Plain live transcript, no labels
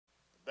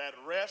that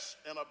rest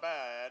and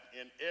abide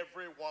in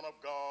every one of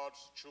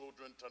God's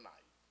children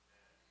tonight.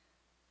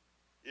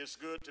 It's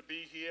good to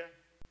be here.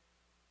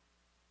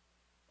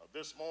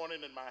 This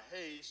morning in my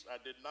haste,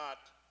 I did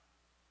not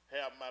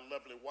have my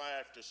lovely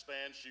wife to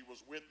stand. She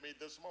was with me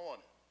this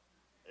morning.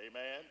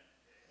 Amen.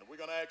 And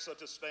we're going to ask her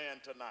to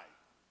stand tonight.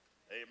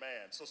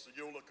 Amen. Sister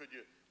Eula,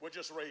 well,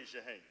 just raise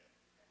your hand.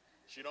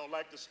 She don't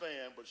like to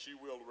stand, but she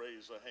will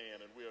raise her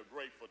hand, and we are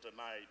grateful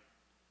tonight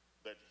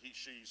that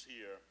she's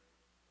here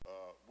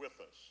with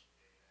us.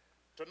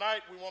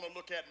 Tonight we want to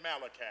look at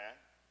Malachi.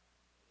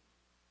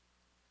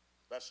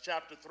 That's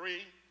chapter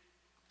 3,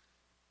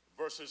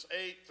 verses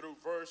 8 through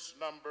verse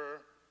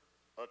number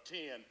 10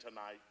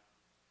 tonight.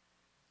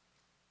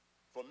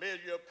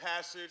 Familiar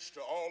passage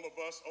to all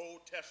of us,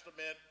 Old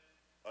Testament,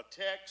 a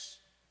text.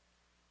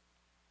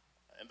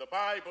 And the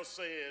Bible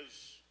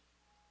says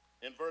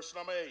in verse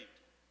number 8,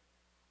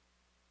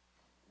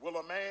 will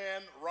a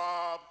man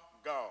rob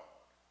God?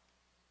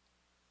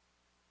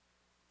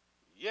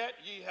 Yet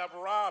ye have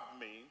robbed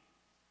me,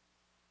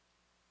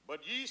 but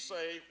ye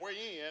say,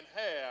 wherein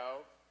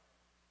have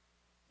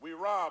we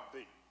robbed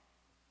thee?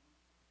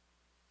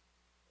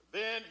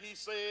 Then he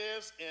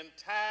says, in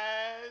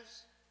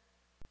tithes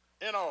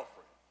and offerings.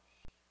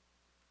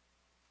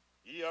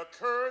 Ye are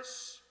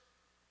cursed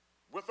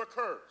with a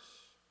curse,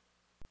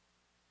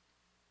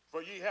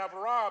 for ye have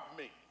robbed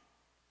me,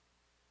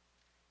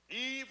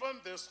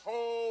 even this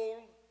whole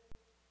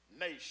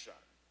nation.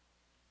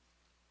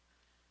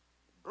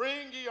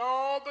 Bring ye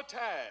all the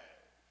tithes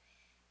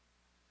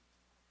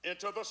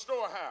into the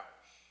storehouse,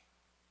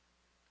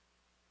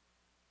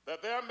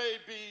 that there may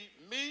be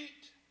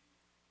meat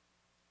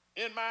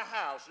in my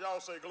house. Y'all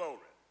say glory.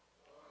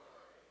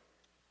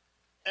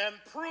 And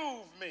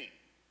prove me.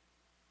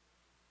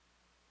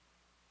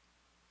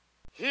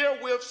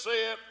 Herewith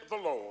saith the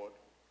Lord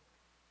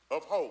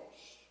of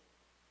hosts,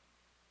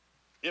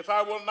 if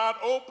I will not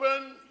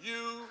open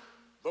you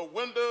the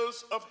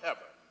windows of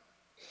heaven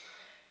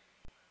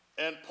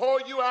and pour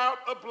you out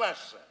a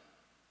blessing,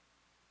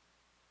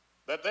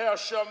 that there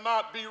shall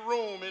not be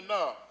room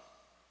enough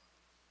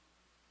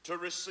to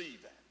receive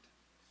it.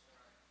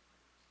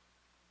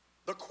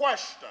 The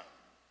question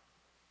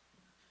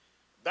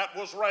that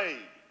was raised,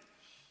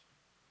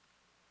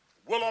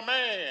 will a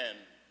man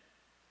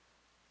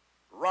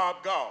rob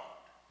God?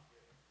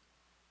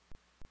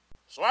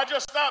 So I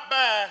just stopped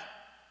by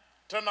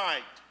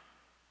tonight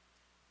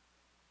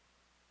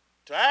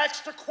to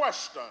ask the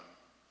question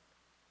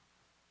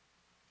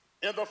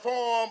in the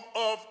form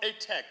of a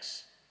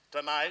text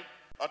tonight,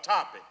 a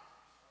topic.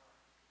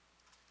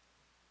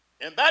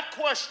 And that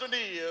question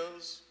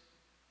is,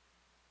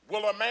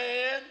 will a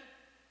man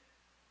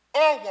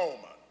or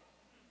woman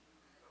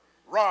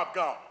rob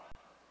God?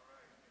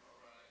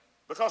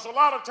 Because a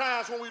lot of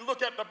times when we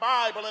look at the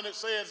Bible and it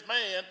says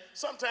man,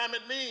 sometimes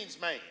it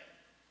means man.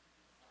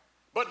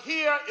 But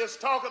here it's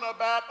talking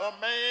about a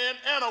man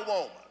and a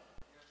woman.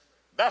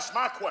 That's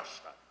my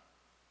question.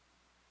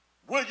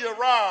 Will you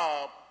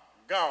rob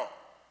God?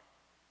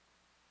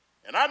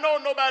 And I know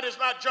nobody's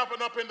not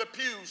jumping up in the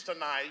pews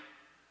tonight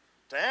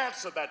to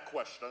answer that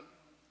question.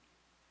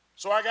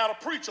 So I got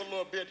to preach a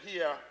little bit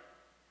here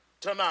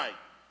tonight.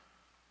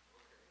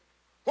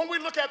 When we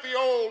look at the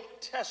Old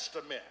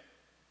Testament,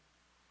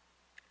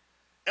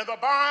 and the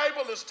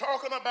Bible is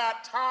talking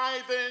about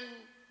tithing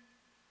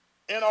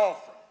and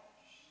offerings.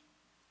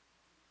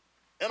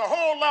 And a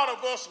whole lot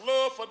of us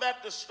love for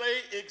that to stay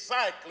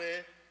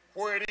exactly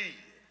where it is.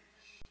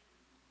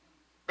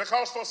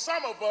 Because for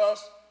some of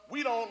us,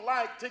 we don't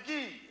like to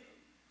give.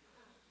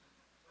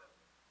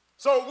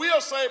 So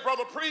we'll say,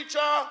 brother preacher,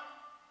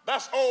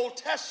 that's Old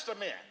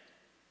Testament.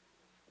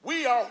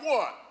 We are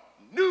what?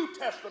 New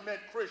Testament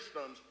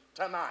Christians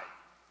tonight.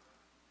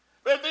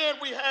 But then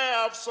we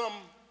have some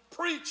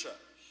preachers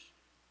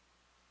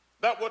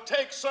that will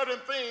take certain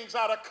things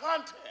out of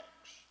context,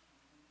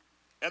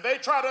 and they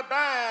try to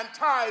bind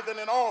tithing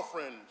and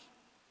offerings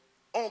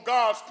on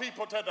God's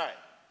people today.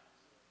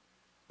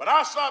 But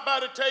I stopped by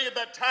to tell you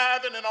that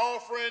tithing and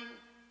offering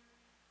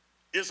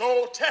is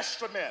Old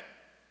Testament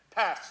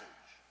passage.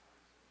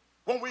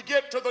 When we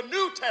get to the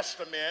New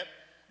Testament,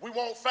 we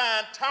won't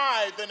find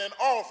tithing and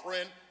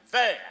offering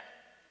there.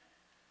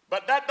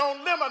 But that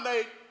don't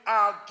eliminate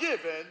our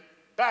giving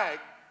back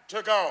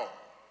to God.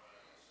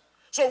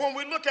 So when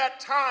we look at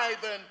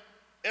tithing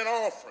and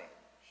offerings,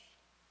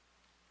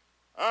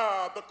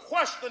 the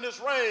question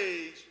is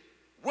raised,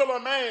 will a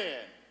man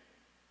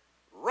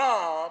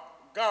rob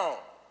God?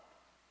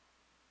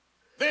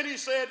 Then he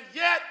said,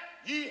 yet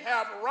ye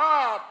have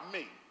robbed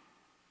me.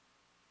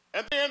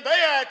 And then they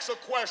ask a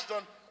question,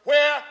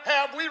 where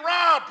have we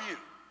robbed you?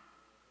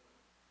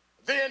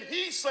 Then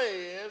he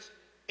says,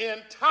 in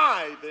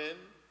tithing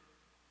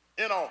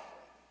and offerings.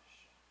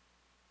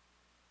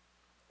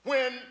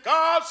 When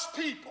God's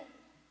people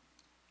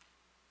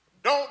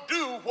don't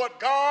do what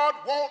God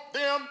wants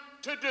them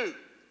to do,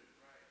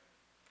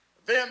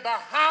 then the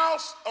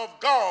house of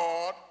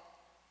God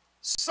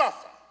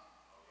suffer.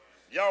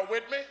 Y'all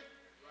with me?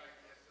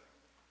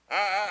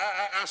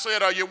 I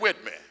said, are you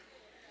with me?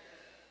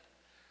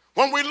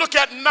 When we look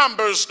at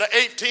Numbers, the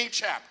 18th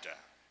chapter,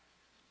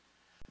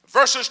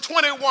 verses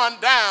 21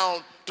 down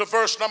to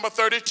verse number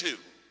 32.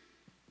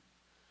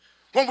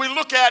 When we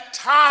look at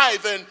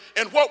tithing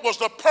and what was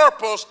the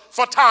purpose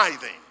for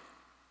tithing.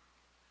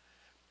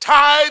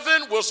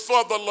 Tithing was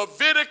for the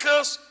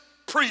Leviticus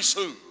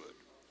priesthood.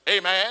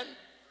 Amen.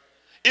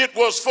 It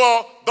was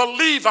for the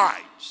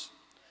Levites.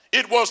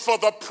 It was for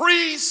the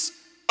priests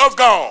of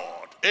God.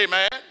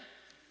 Amen.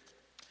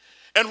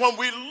 And when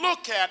we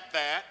look at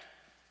that,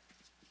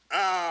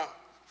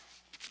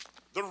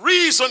 the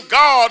reason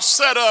God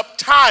set up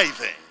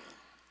tithing,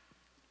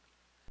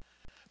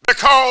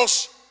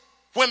 because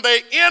when they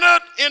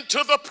entered into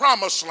the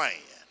promised land,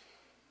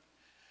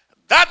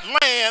 that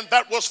land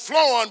that was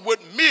flowing with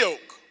milk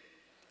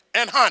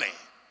and honey,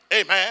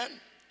 amen,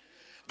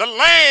 the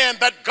land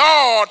that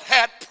God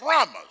had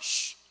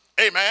promised,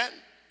 amen,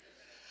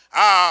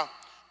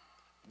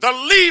 the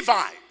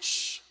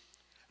Levites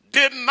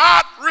did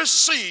not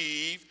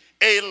receive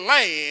a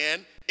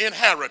land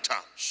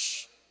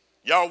inheritance.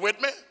 Y'all with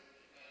me?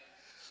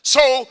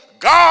 So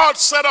God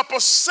set up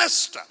a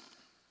system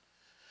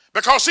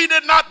because he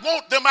did not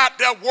want them out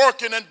there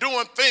working and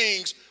doing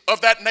things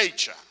of that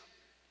nature.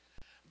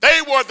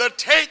 They were to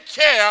take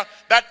care of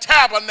that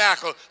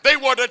tabernacle. They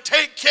were to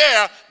take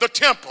care of the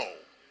temple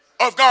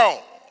of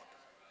God.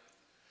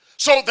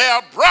 So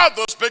their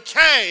brothers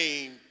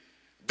became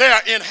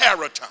their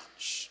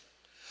inheritance.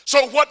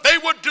 So what they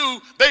would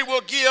do, they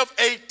will give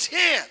a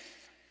tenth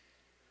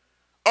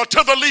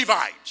to the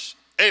Levites.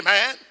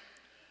 Amen.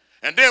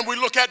 And then we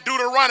look at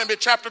Deuteronomy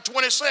chapter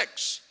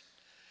 26.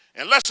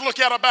 And let's look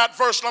at about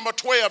verse number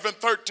 12 and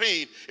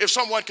 13, if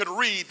someone could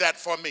read that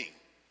for me.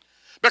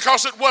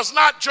 Because it was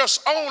not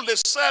just only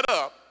set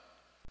up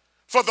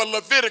for the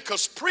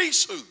Leviticus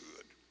priesthood.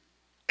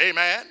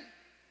 Amen.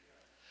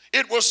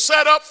 It was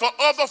set up for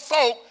other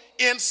folk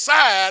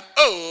inside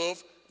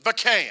of the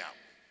camp.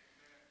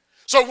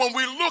 So when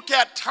we look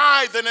at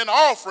tithing and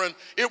offering,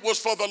 it was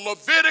for the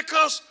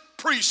Leviticus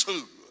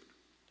priesthood,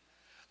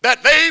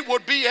 that they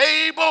would be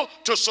able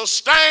to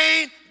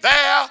sustain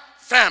their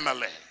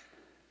family.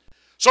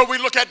 So we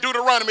look at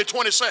Deuteronomy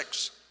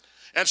 26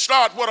 and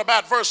start with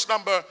about verse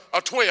number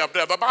 12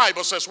 there. The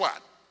Bible says what?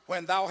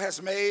 When thou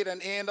hast made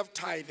an end of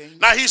tithing.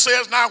 Now he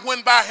says, now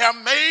when thou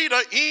hast made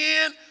an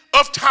end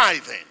of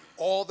tithing.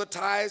 All the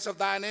tithes of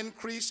thine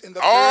increase in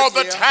the all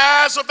third year. the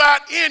tithes of thy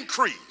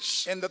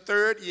increase. In the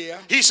third year.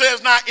 He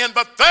says, now in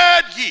the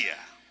third year.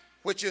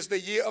 Which is the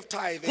year of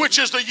tithing. Which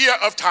is the year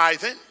of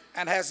tithing.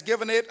 And has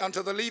given it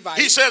unto the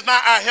Levites. He says, now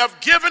I have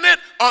given it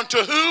unto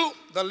who?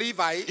 The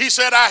Levites. He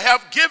said, I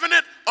have given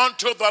it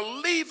unto the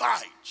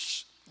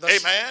Levites.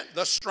 Amen.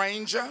 The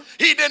stranger.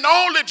 He didn't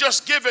only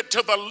just give it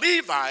to the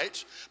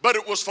Levites, but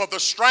it was for the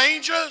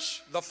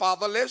strangers, the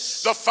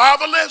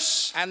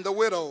fatherless, and the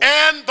widows.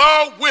 And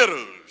the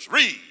widows.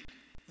 Read.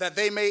 That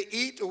they may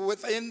eat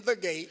within the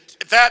gate.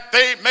 That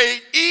they may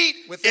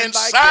eat within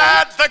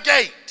inside the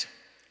gate.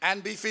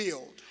 And be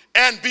filled.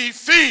 And be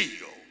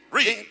filled.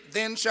 Read.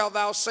 Then shalt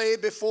thou say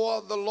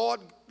before the Lord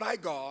thy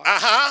God,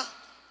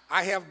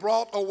 I have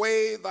brought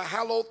away the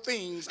hallowed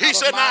things out of mine house.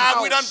 He said,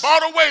 now we done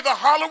brought away the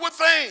hallowed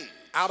things.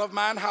 Out of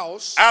mine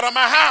house. Out of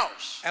my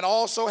house. And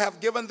also have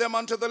given them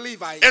unto the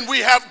Levites. And we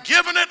have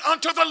given it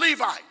unto the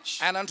Levites.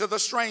 And unto the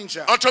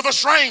stranger. Unto the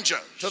strangers.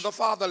 To the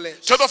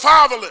fatherless. To the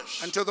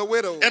fatherless. And to the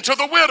widows. And to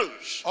the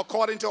widows.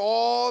 According to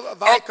all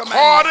thy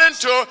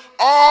commandments.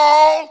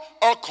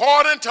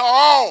 According to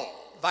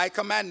all. Thy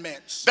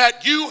commandments.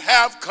 That you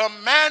have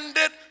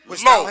commanded,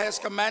 which Lord. Thou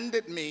hast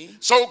commanded me.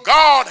 So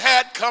God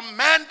had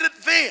commanded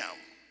them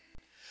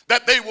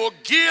that they will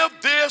give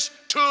this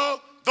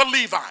to the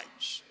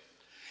Levites.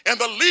 And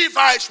the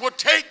Levites would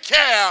take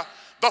care of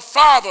the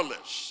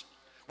fatherless,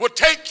 would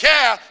take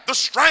care of the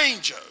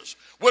strangers,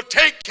 would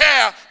take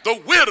care of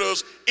the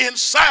widows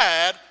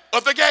inside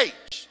of the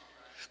gates.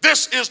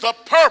 This is the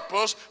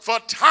purpose for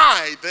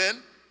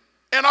tithing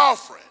and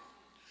offering.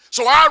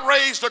 So I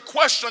raised a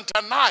question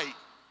tonight.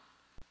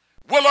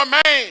 Will a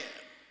man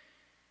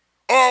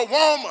or a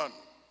woman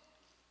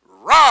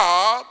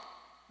rob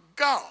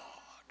God?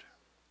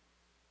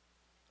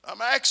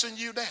 I'm asking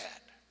you that.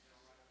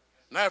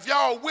 Now, if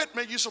y'all with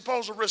me, you're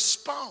supposed to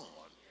respond.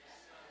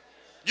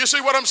 You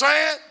see what I'm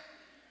saying?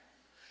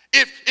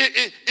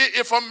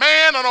 If a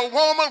man and a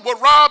woman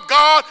would rob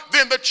God,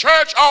 then the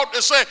church ought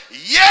to say,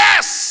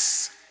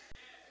 yes.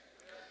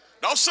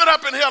 Don't sit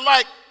up in here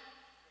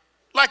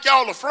like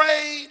y'all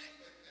afraid.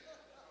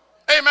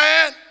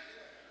 Amen.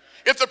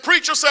 If the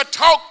preacher said,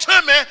 talk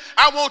to me,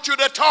 I want you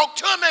to talk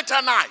to me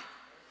tonight.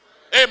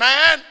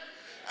 Amen.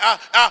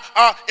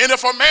 And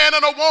if a man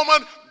and a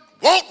woman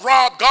won't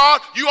rob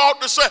God, you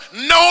ought to say,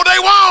 no, they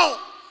won't.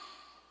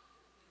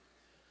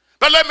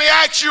 But let me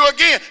ask you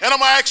again, and I'm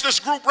going to ask this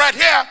group right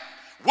here,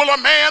 will a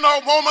man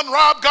or a woman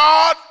rob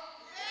God?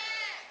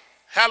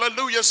 Yes.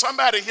 Hallelujah,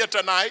 somebody here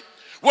tonight.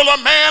 Will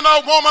a man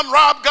or a woman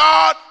rob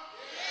God?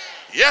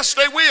 Yes,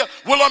 they will.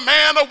 Will a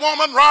man or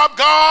woman rob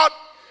God?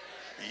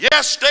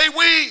 Yes, they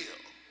will.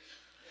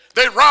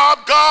 They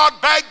robbed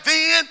God back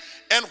then,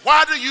 and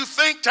why do you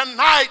think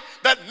tonight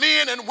that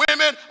men and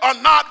women are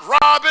not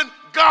robbing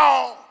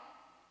God?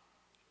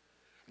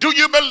 Do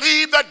you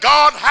believe that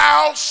God's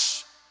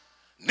house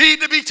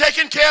need to be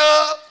taken care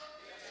of?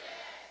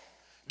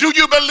 Do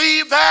you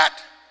believe that?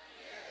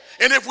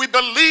 And if we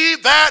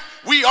believe that,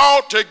 we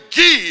ought to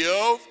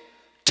give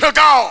to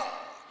God.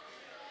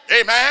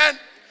 Amen.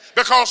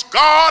 Because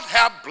God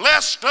have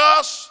blessed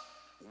us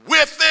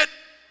with it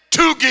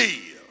to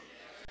give.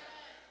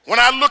 When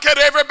I look at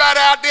everybody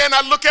out there and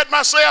I look at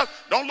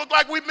myself, don't look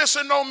like we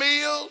missing no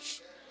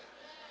meals.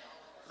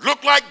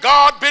 Look like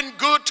God been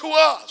good to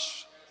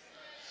us.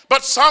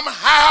 But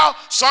somehow,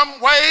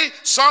 some way,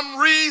 some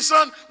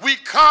reason, we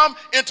come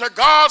into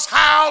God's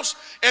house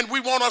and we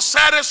want to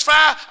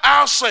satisfy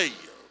ourselves.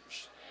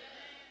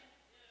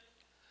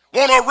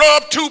 Want to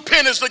rub two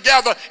pennies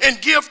together and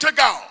give to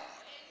God.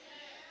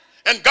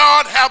 And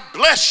God have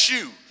blessed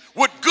you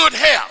with good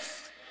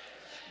health.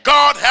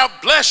 God have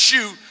blessed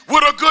you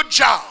with a good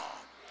job.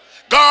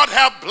 God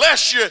have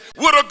blessed you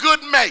with a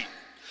good mate.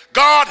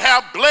 God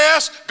have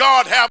blessed,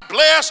 God have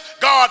blessed,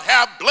 God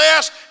have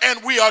blessed,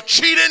 and we are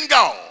cheating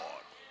God.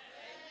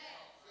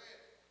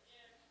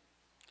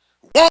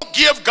 Won't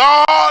give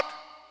God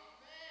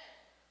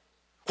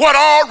what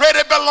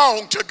already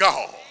belonged to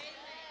God.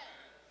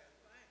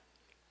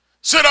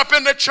 Sit up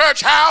in the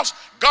church house,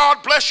 God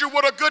bless you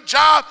with a good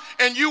job,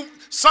 and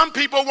some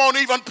people won't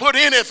even put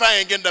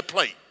anything in the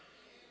plate.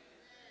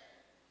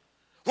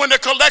 When the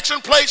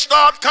collection plates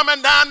start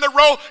coming down the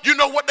road, you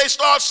know what they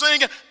start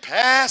singing?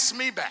 Pass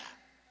me by.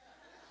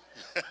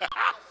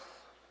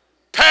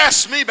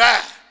 Pass me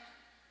by.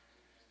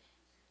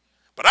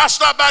 But I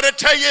stopped by to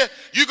tell you,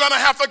 you're going to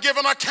have to give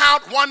an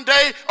account one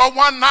day or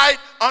one night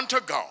unto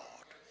God.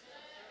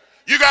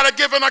 You got to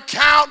give an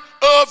account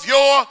of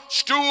your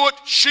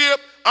stewardship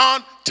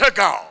unto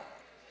God.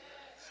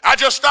 I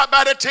just stopped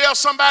by to tell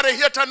somebody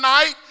here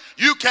tonight,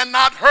 you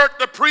cannot hurt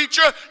the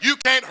preacher, you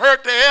can't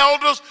hurt the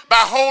elders by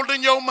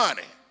holding your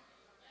money.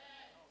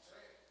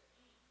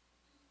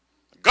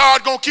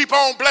 God gonna keep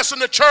on blessing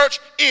the church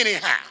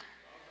anyhow.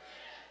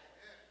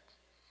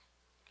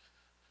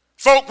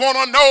 Folk want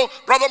to know,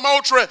 Brother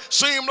Moultrie,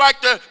 seem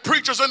like the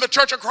preachers in the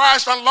Church of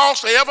Christ done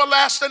lost the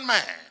everlasting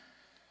man.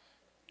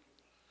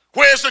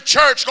 Where's the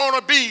church going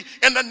to be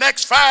in the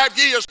next 5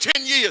 years,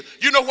 10 years?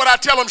 You know what I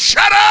tell them?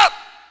 Shut up!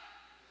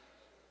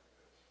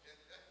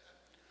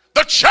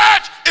 The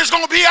church is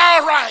going to be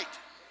all right.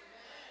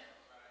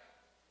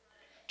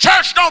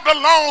 Church don't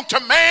belong to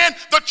man.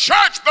 The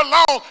church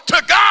belongs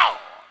to God.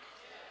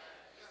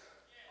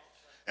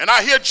 And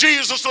I hear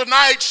Jesus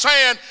tonight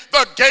saying,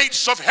 the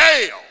gates of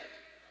hell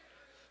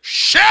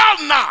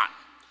shall not,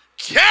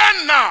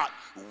 cannot,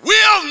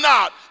 will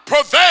not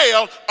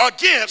prevail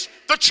against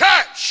the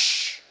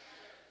church.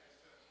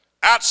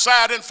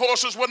 Outside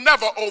forces will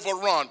never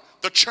overrun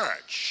the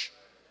church.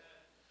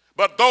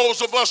 But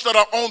those of us that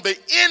are on the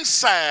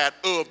inside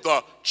of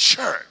the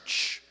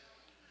church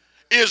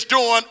is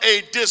doing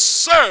a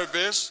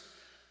disservice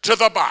to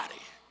the body.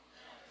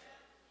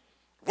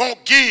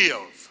 Won't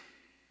give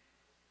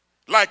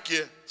like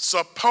you're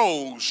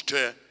supposed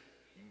to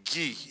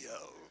give.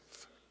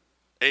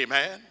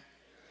 Amen.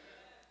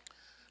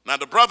 Now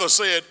the brother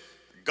said,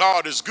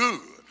 God is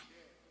good.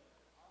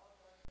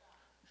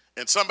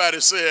 And somebody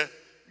said,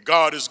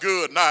 God is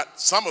good, not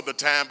some of the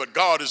time, but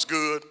God is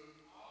good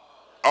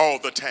all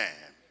the time.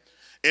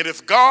 And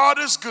if God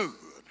is good,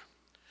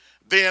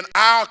 then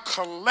our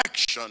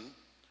collection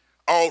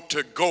ought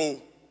to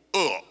go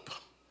up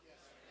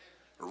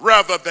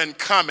rather than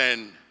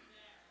coming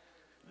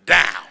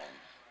down.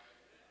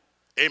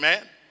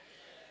 Amen.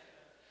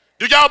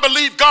 Do y'all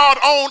believe God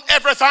owns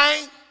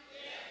everything?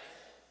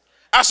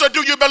 I said,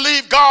 do you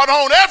believe God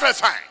owns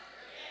everything?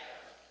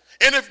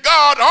 And if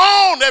God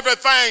owns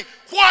everything,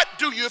 what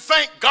do you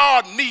think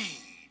God needs?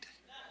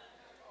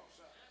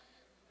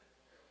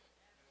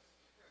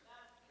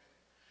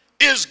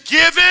 Is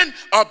giving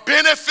a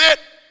benefit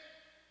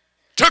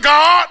to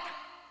God?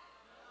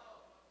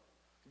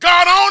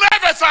 God owns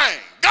everything.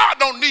 God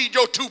don't need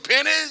your 2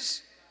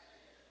 pennies.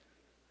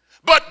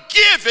 But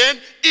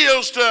giving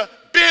is to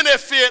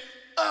benefit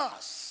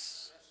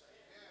us.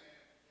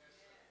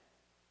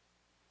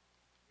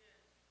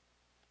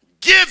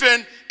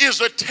 Giving is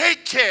to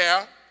take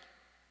care of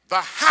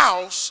the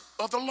house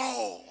of the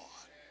Lord.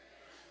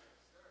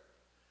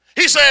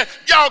 He said,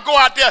 y'all go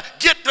out there,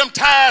 get them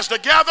tithes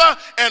together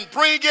and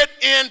bring it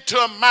into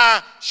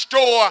my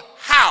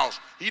storehouse.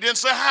 He didn't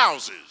say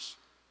houses.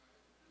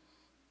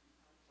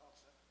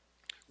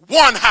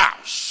 One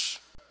house.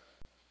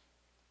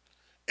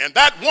 And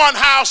that one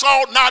house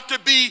ought not to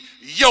be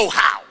your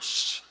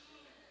house.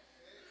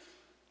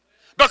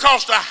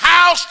 Because the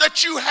house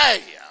that you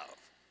have,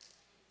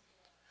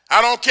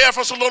 I don't care if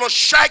it's a little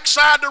shack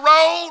side the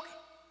road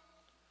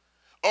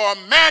or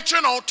a mansion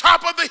on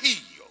top of the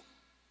hill,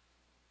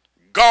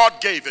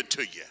 God gave it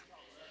to you.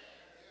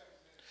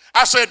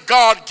 I said,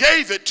 God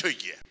gave it to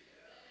you.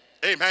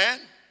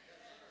 Amen.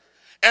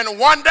 And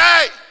one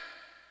day,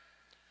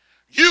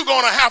 you're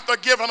going to have to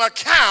give an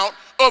account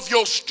of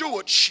your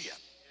stewardship.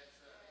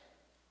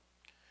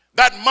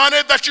 That money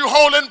that you're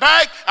holding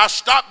back, I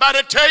stopped by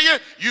to tell you,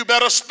 you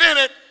better spend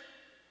it.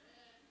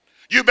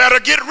 You better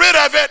get rid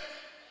of it.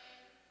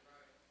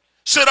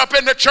 Sit up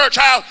in the church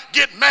house,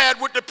 get mad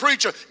with the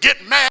preacher,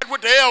 get mad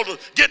with the elders,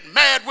 get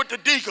mad with the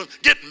deacons,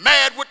 get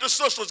mad with the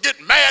sisters, get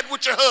mad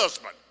with your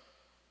husband.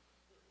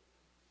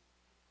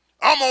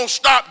 I'm going to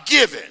stop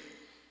giving.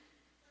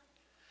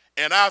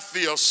 And I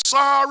feel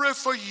sorry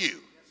for you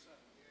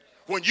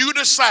when you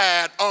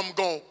decide I'm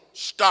going to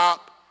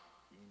stop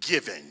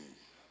giving.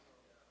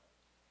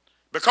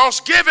 Because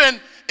giving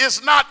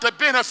is not to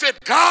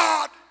benefit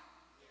God.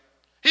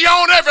 He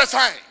owns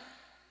everything.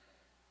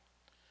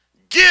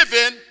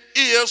 Giving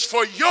is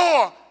for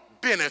your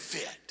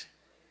benefit.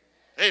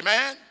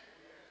 Amen.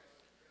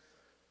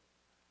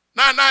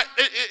 Now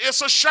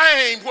it's a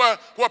shame where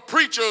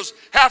preachers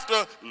have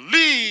to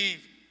leave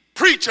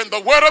preaching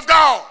the word of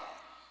God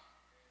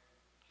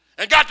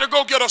and got to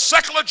go get a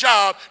secular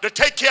job to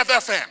take care of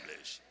their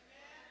families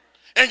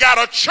and got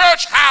a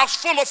church house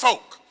full of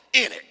folk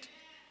in it.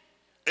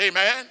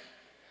 Amen.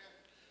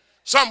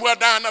 Somewhere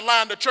down the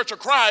line, the Church of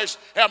Christ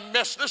have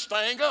messed this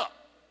thing up.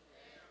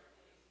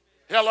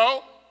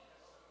 Hello?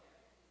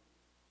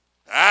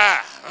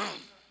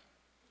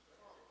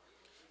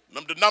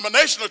 Them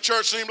denominational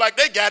church seem like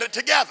they got it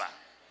together.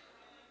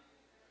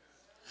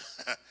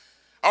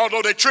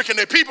 Although they're tricking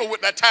their people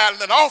with that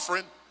tithing and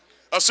offering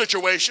a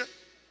situation.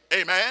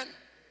 Amen.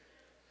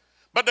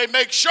 But they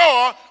make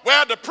sure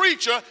where the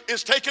preacher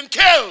is taken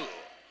care of.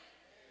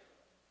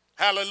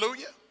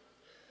 Hallelujah.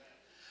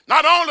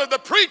 Not only the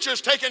preacher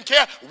is taken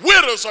care of,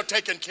 widows are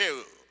taken care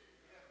of.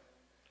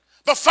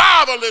 The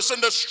fatherless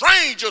and the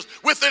strangers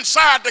within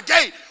inside the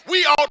gate.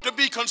 We ought to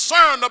be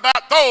concerned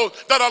about those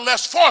that are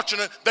less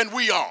fortunate than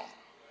we are.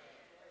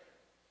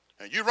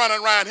 And you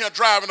running around here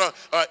driving a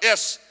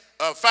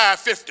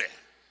S550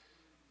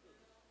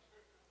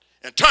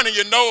 and turning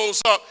your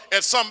nose up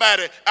at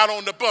somebody out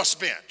on the bus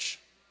bench.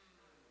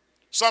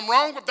 Something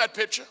wrong with that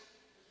picture.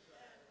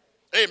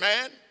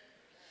 Amen.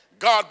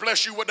 God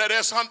bless you with that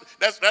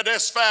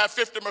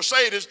S550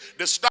 Mercedes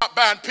that stopped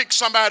by and picked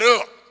somebody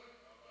up.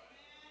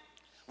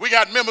 We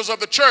got members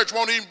of the church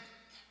won't even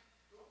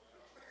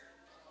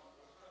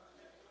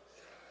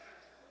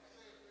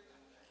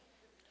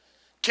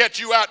catch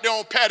you out there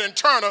on Pat and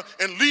Turner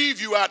and leave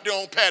you out there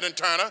on Pat and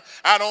Turner.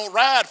 I don't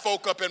ride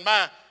folk up in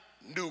my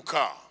new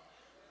car.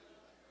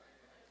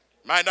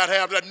 Might not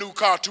have that new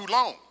car too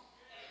long,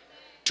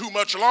 too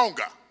much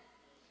longer.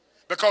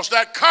 Because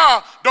that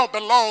car don't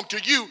belong to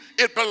you,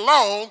 it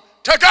belongs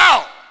to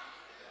God.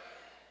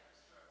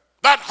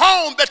 That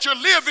home that you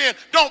live in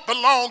don't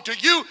belong to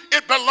you,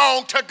 it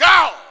belongs to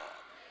God.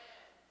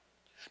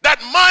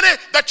 That money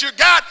that you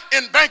got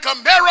in Bank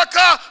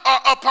America or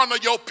up under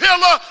your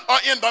pillow or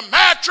in the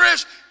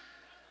mattress,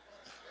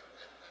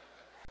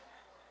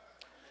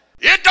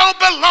 it don't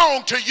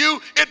belong to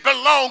you, it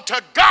belongs to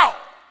God.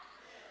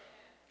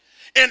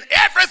 And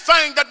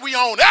everything that we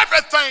own,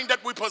 everything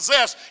that we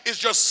possess is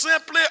just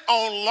simply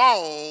on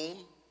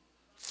loan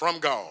from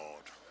God.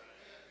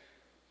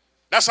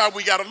 That's how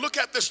we got to look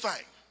at this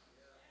thing.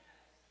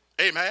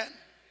 Amen.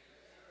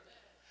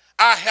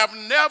 I have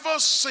never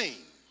seen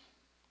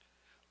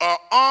an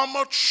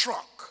armored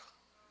truck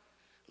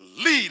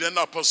leading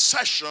a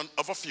procession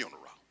of a funeral.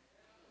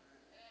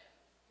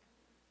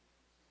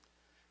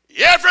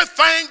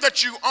 Everything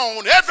that you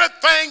own,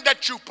 everything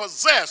that you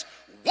possess,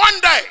 one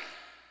day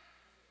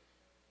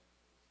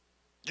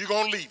you're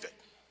going to leave it.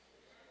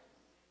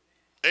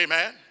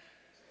 Amen.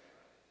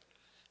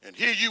 And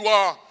here you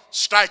are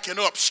stacking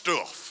up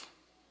stuff,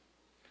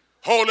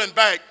 holding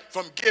back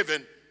from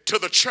giving to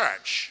the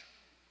church.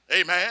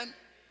 Amen.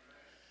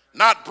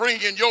 Not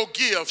bringing your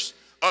gifts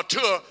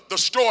to the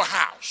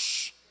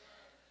storehouse.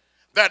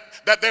 That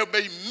there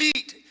be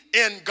meat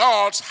in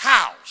God's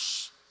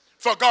house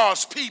for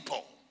God's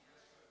people.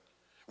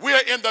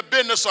 We're in the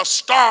business of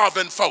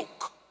starving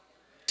folk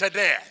to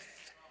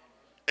death.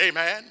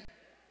 Amen.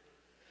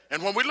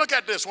 And when we look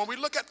at this,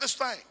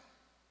 thing,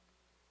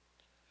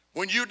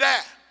 when you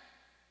die,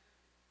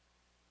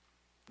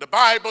 the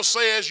Bible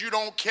says you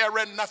don't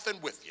carry nothing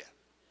with you.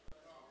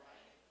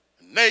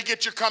 And they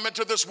get you coming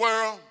to this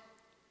world,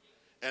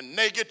 and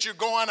they get you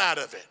going out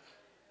of it.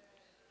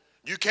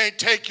 You can't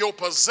take your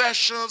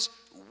possessions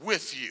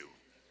with you.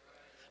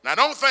 Now,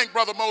 don't think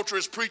Brother Moultrie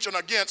is preaching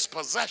against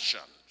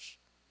possessions.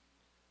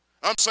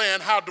 I'm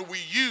saying, how do we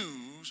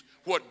use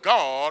what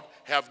God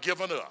have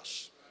given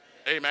us?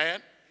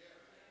 Amen.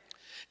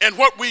 And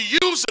what we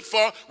use it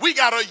for, we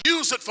got to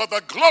use it for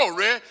the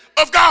glory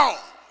of God.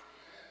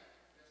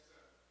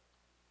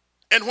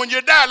 And when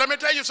you die, let me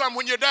tell you something.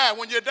 When you die,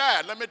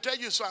 let me tell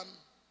you something.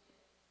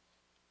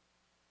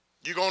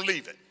 You're going to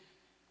leave it.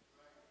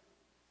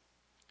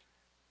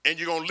 And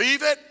you're going to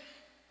leave it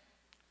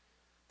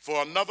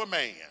for another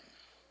man.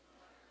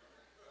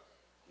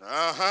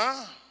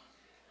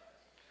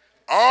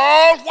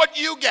 All what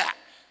you got,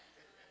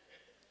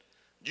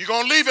 you're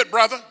going to leave it,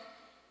 brother.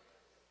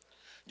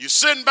 You're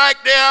sitting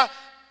back there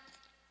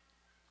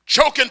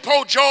choking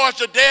poor George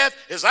to death.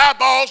 His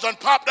eyeballs done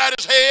popped out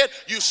his head.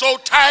 You so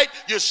tight,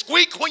 you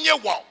squeak when you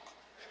walk.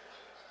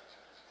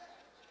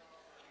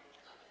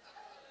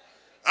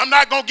 I'm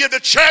not going to give the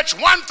church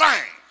one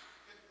thing.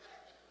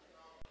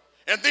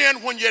 And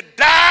then when you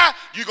die,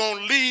 you're going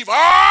to leave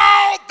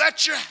all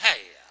that you have.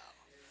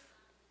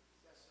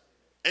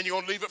 And you're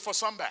going to leave it for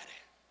somebody.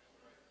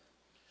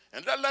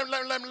 And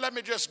let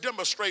me just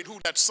demonstrate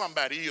who that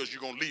somebody is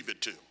you're going to leave it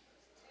to.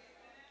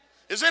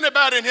 Is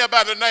anybody in here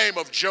by the name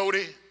of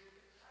Jody?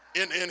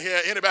 In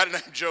here, anybody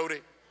named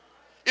Jody?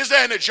 Is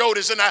there any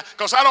Jodys in there?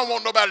 Because I don't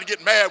want nobody to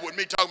get mad with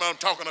me I'm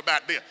talking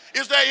about them.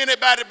 Is there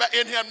anybody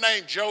in here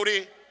named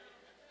Jody?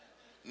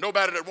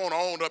 Nobody that want to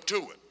own up to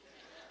it.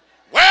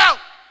 Well,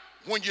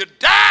 when you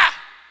die,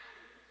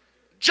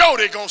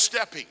 Jody gonna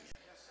step in.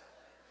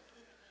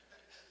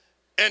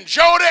 And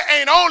Jody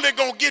ain't only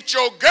gonna get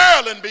your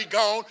girl and be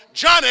gone.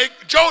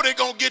 Jody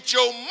gonna get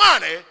your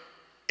money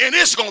and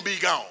it's gonna be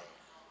gone.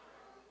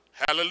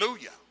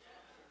 Hallelujah.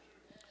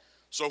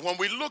 So when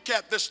we look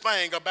at this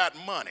thing about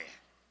money,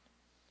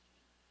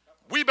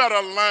 we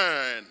better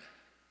learn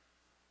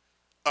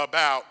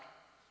about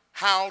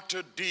how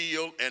to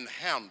deal and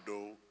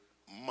handle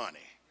money.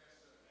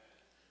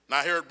 Now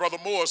I heard Brother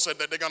Moore said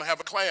that they're going to have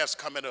a class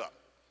coming up.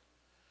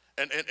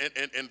 And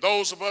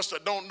those of us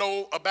that don't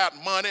know about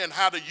money and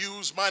how to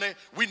use money,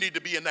 we need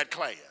to be in that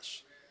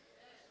class.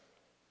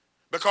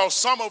 Because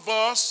some of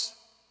us,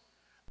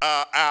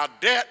 our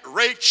debt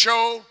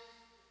ratio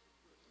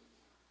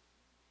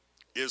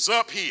is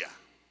up here.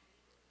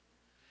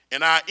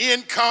 And our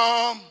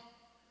income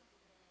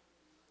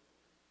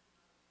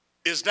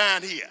is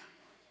down here.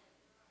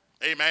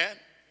 Amen.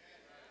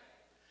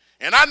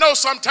 And I know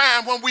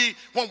sometimes when we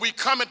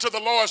come into the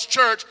Lord's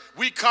church,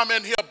 we come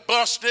in here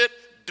busted,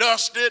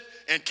 dusted,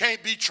 and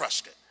can't be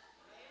trusted.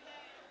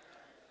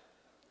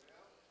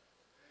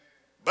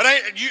 But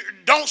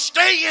don't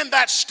stay in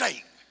that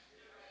state.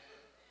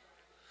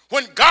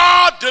 When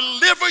God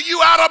deliver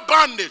you out of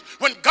bondage,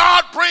 when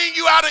God bring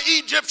you out of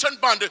Egyptian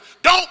bondage,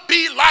 don't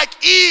be like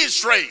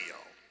Israel,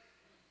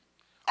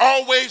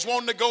 always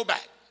wanting to go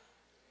back.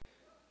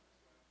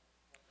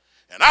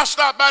 And I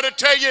stopped by to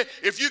tell you,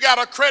 if you got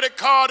a credit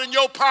card in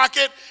your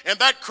pocket and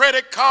that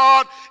credit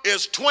card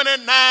is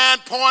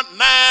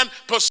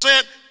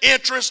 29.9%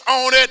 interest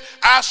on it,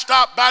 I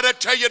stopped by to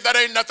tell you that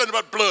ain't nothing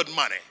but blood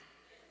money.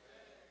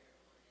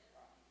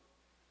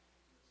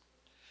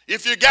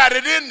 If you got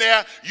it in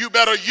there, you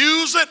better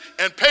use it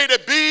and pay the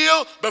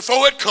bill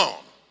before it comes.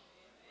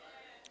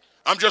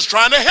 I'm just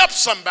trying to help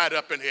somebody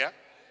up in here.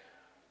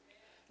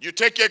 You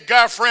take your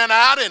girlfriend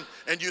out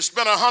and you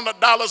spend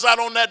 $100 out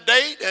on that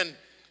date and,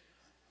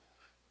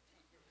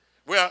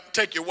 well,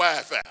 take your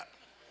wife out.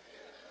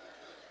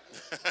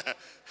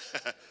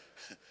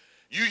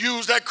 You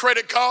use that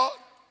credit card.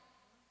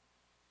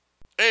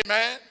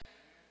 Amen.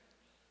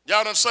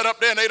 Y'all done sat up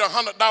there and ate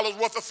 $100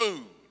 worth of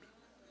food.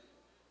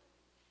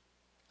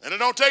 And it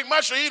don't take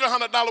much to eat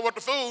 $100 worth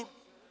of food.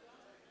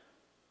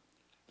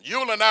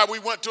 Yule and I, we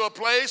went to a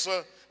place,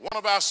 one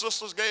of our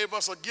sisters gave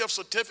us a gift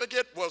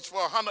certificate, was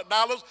for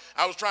 $100.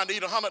 I was trying to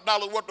eat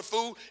 $100 worth of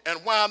food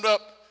and wound up,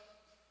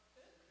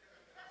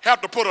 have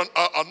to put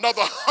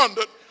another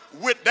 100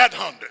 with that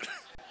 100.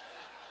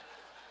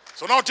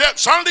 So don't tell,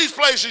 some of these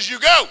places you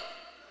go,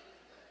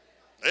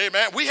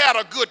 amen, we had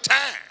a good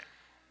time.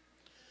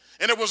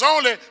 And it was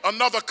only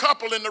another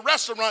couple in the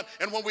restaurant.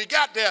 And when we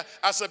got there,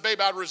 I said,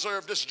 baby, I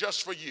reserved this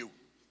just for you.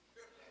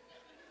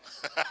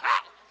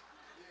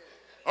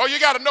 Oh, you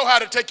got to know how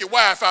to take your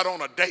wife out on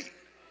a date.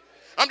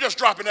 I'm just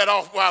dropping that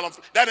off while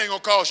that ain't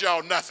going to cost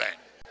y'all nothing.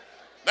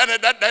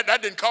 That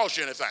didn't cost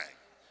you anything.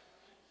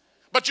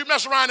 But you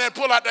mess around there and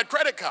pull out that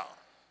credit card.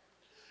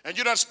 And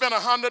you done spend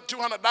 $100,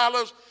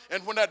 $200.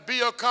 And when that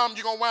bill comes,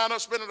 you're going to wind up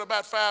spending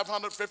about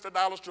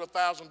 $550 to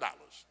 $1,000.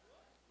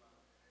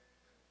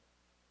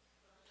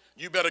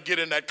 You better get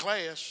in that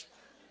class.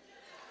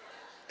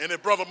 And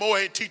if Brother Moore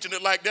ain't teaching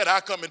it like that, I'll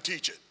come and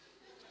teach it.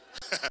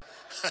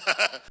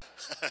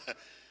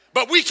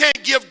 But we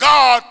can't give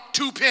God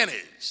 2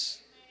 pennies.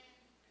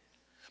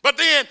 But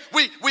then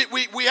we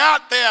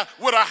out there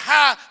with a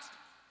high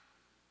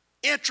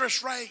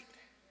interest rate.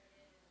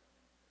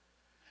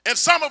 And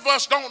some of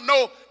us don't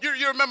know.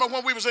 You remember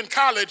when we was in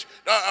college,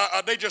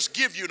 they just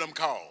give you them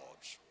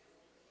cards.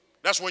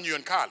 That's when you're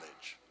in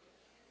college.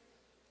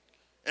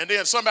 And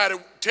then somebody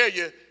tell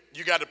you,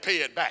 you got to pay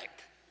it back.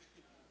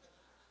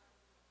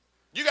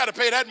 You got to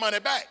pay that money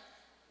back.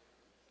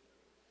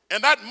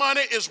 And that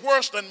money is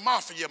worse than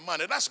mafia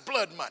money. That's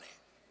blood money.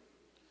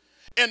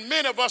 And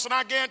many of us, and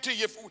I guarantee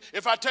you,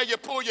 if I tell you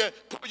pull your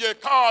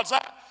cards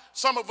out,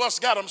 some of us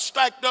got them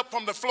stacked up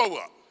from the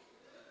floor up.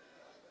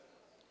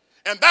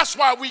 And that's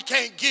why we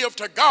can't give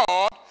to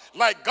God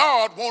like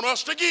God wants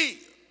us to give.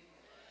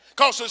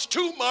 Because it's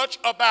too much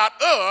about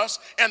us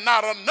and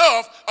not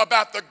enough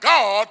about the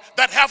God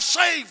that have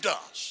saved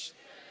us.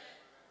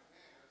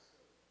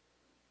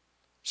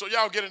 So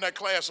y'all get in that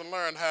class and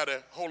learn how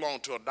to hold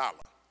on to $1.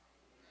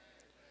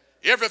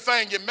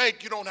 Everything you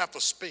make, you don't have to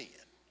spend.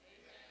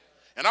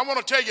 And I want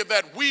to tell you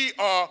that we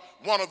are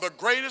one of the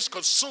greatest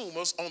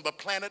consumers on the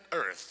planet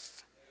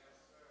Earth.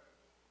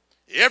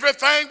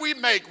 Everything we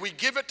make, we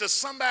give it to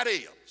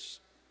somebody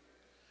else.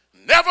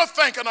 never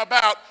thinking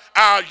about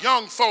our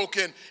young folk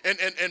and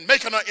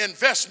making an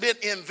investment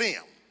in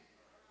them.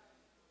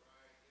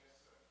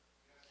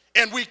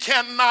 And we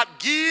cannot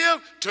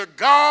give to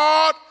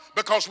God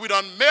because we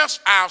done messed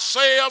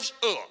ourselves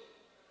up.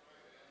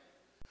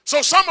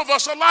 So some of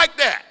us are like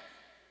that.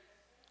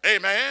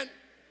 Amen.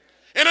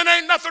 And it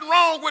ain't nothing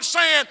wrong with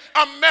saying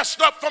I'm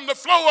messed up from the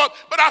flow up,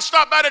 but I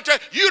stop by to tell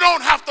you, you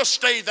don't have to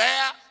stay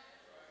there.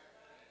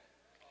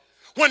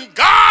 When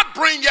God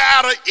bring you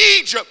out of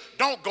Egypt,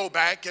 don't go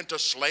back into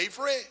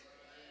slavery.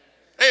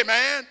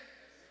 Amen.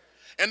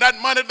 And that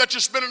money that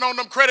you're spending on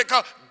them credit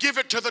cards, give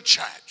it to the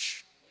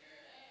church.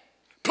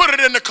 Put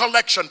it in the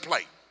collection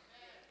plate.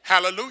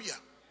 Hallelujah.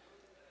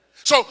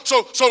 So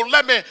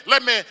let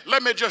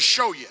me just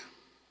show you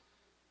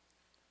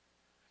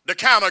the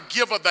kind of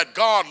giver that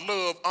God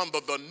loved under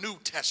the New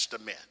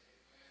Testament.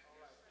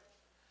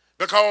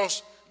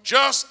 Because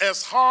just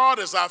as hard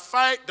as I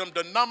fight them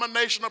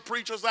denominational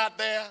preachers out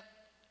there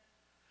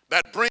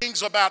that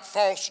brings about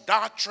false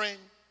doctrine,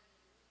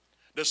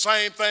 the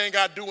same thing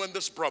I do in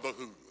this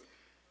brotherhood.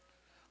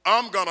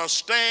 I'm going to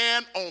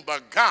stand on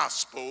the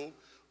gospel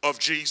of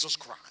Jesus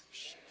Christ.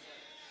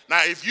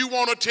 Now, if you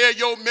want to tell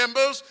your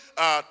members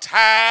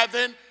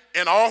tithing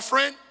and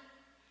offering,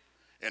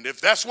 and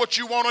if that's what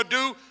you want to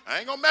do, I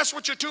ain't going to mess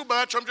with you too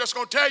much. I'm just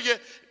going to tell you,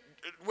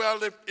 well,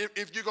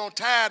 if you're going to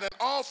tithe and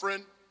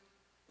offering,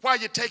 why are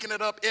you taking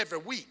it up every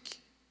week?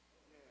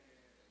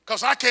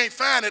 Because I can't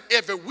find it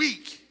every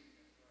week.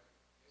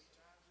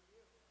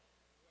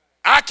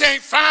 I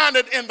can't find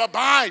it in the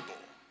Bible.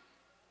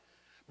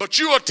 But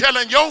you are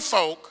telling your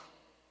folk,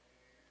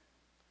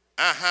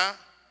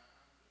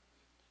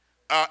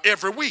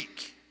 every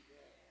week,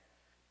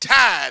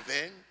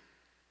 tithing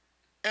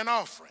and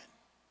offering.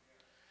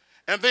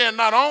 And then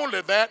not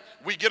only that,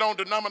 we get on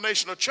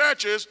denominational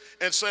churches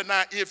and say,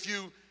 now if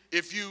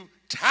you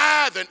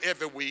tithing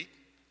every week,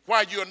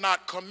 why you're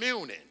not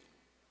communing?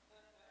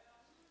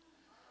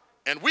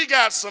 And we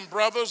got some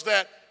brothers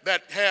that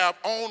have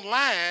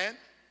online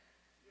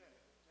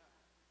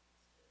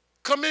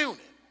communing.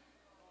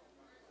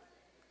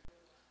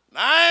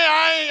 Now,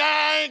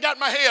 I ain't got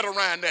my head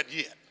around that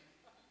yet.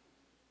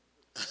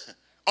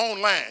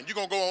 Online. You're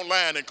going to go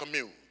online and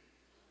commune.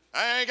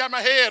 I ain't got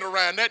my head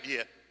around that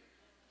yet.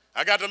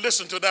 I got to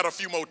listen to that a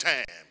few more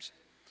times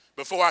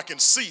before I can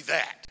see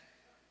that.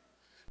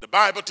 The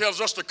Bible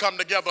tells us to come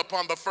together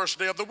upon the first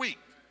day of the week.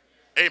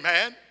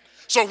 Amen.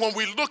 So when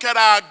we look at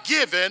our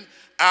giving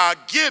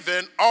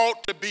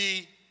ought to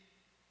be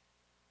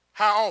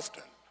how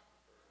often?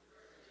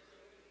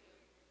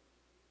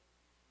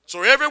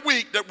 So every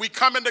week that we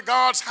come into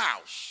God's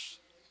house,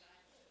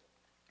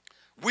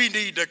 we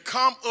need to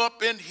come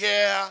up in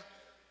here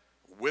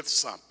with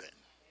something.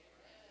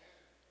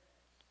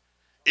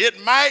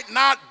 It might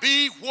not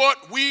be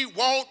what we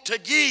want to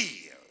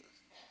give,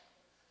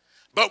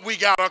 but we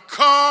got to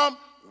come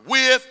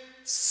with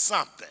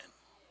something.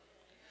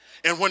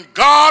 And when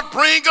God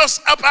brings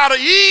us up out of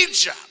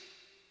Egypt,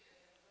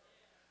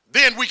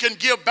 then we can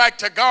give back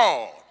to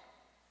God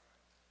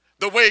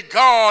the way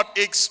God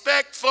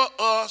expects for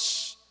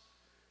us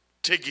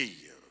to give.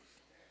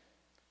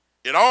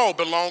 It all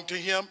belonged to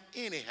him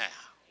anyhow.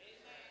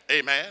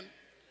 Amen.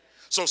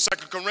 So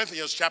 2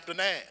 Corinthians chapter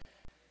 9.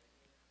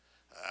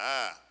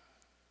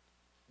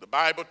 The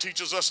Bible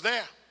teaches us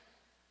there.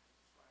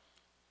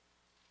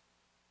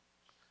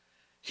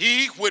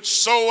 He which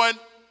soweth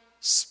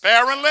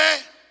sparingly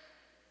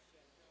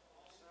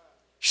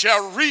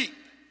shall reap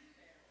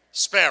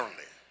sparingly.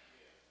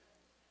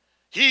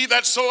 He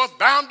that soweth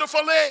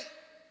bountifully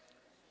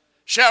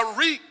shall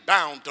reap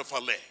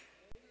bountifully.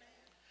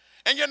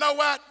 And you know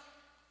what?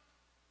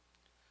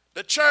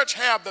 The church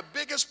have the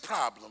biggest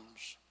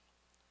problems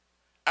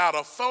out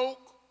of folk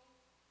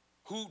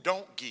who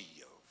don't give.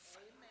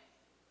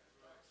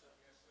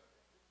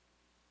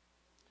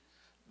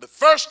 The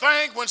first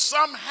thing when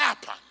something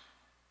happens,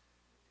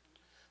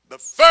 the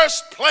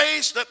first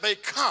place that they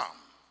come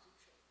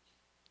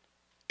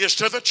is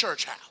to the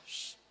church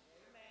house.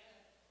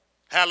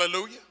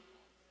 Hallelujah.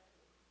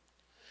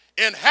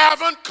 And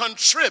haven't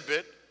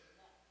contributed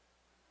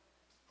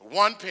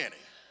one penny.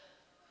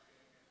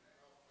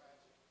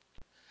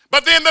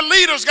 But then the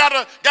leaders got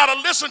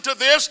to listen to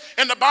this,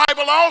 and the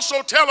Bible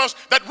also tells us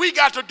that we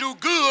got to do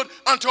good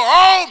unto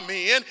all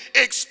men,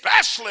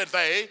 especially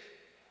they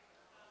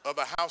of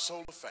the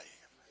household of faith.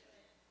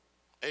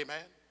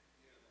 Amen.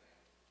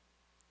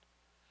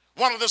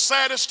 One of the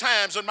saddest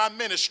times in my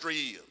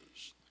ministry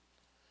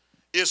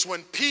is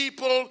when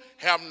people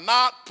have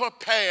not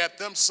prepared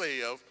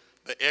themselves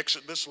to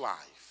exit this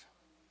life,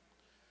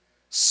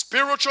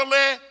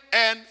 spiritually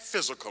and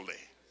physically.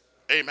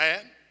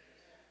 Amen.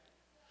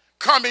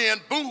 Come in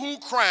boo-hoo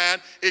crying,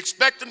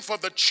 expecting for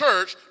the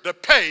church to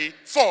pay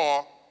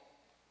for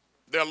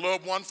their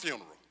loved one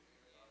funeral.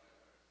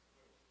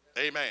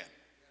 Amen.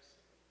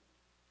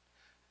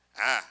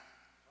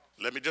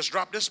 Let me just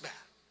drop this back.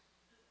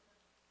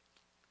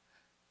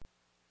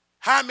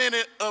 How many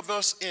of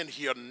us in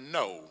here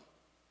know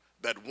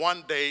that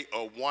one day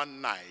or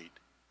one night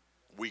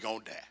we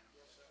gonna die?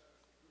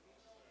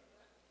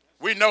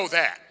 We know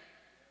that.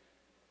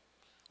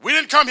 We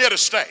didn't come here to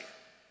stay.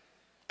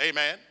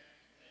 Amen.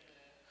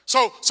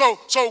 So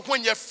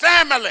when your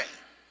family,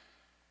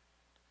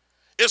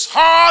 it's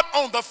hard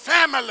on the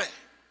family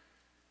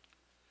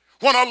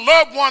when a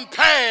loved one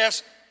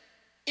passed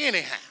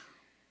anyhow.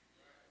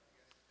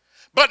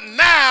 But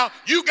now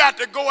you got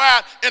to go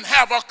out and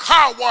have a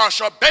car wash,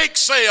 a bake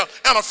sale,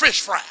 and a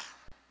fish fry.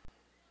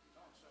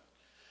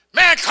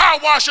 Man, car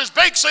washers,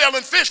 bake sale,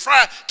 and fish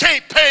fry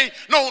can't pay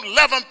no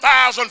 $11,000,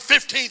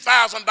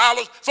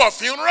 $15,000 for a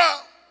funeral.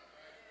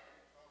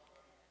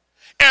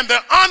 And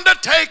the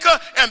undertaker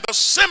and the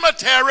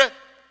cemetery,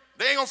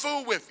 they ain't gonna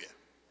fool with you.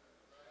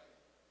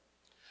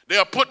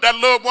 They'll put that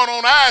loved one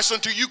on ice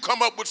until you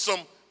come up with some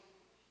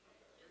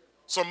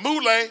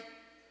mule.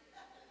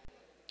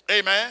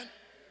 Amen.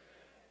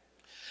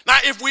 Now,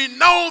 if we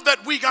know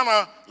that we're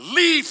gonna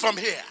leave from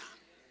here,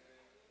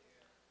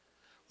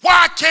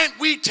 why can't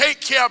we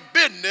take care of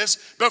business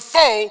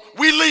before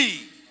we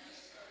leave?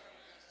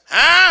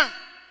 Huh?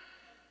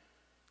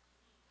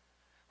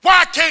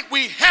 Why can't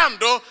we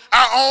handle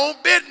our own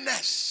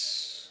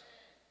business?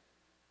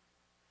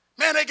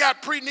 Man, they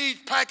got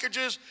pre-need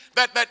packages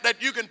that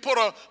you can put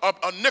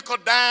a nickel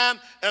dime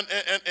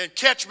and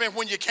catch me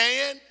when you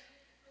can.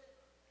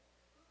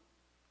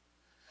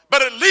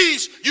 But at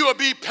least you will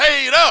be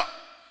paid up.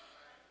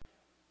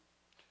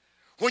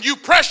 When you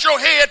press your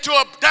head to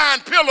a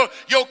dying pillow,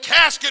 your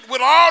casket would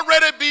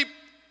already be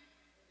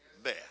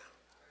there.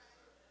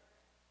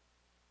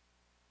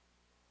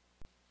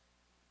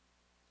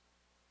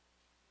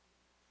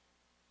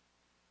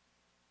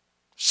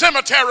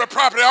 Cemetery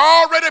property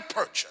already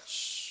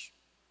purchased.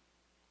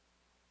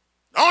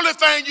 The only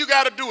thing you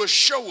got to do is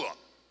show up.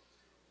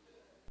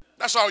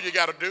 That's all you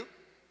got to do.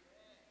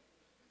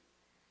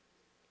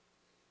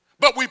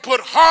 But we put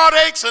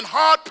heartaches and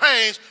heart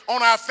pains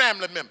on our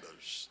family members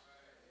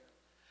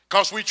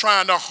because we're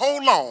trying to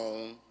hold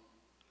on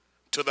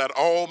to that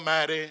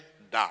almighty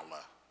dollar.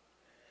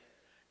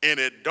 And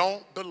it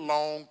don't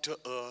belong to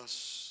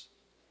us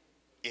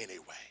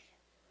anyway.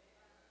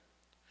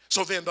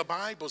 So then the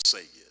Bible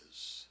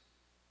says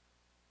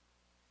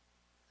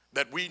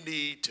that we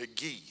need to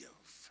give.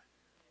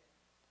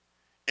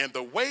 And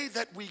the way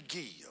that we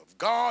give,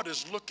 God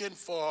is looking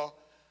for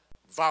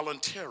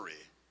voluntary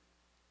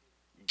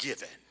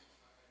giving.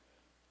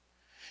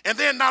 And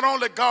then not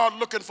only God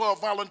looking for a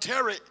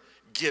voluntary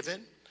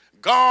giving,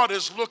 God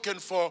is looking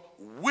for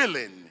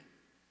willing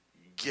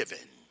giving.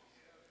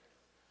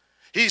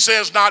 He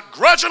says, not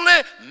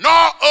grudgingly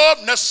nor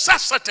of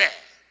necessity.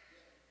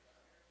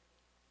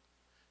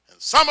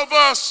 And some of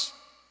us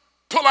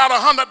pull out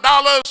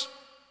 $100,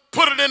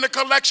 put it in the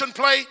collection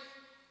plate,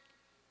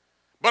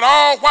 but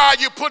all while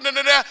you're putting it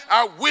in there,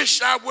 I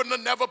wish I wouldn't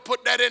have never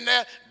put that in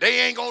there.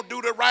 They ain't going to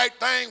do the right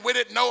thing with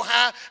it, no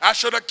how. I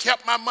should have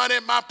kept my money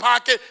in my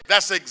pocket.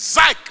 That's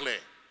exactly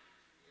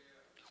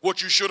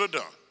what you should have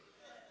done.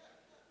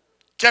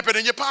 Kept it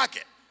in your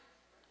pocket.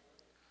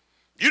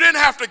 You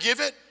didn't have to give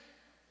it.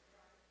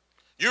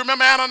 You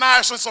remember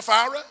Ananias and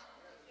Sapphira?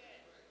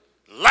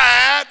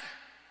 Lied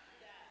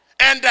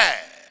and died.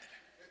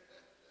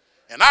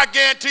 And I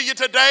guarantee you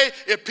today,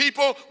 if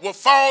people will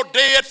fall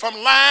dead from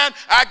lying,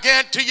 I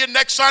guarantee you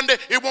next Sunday,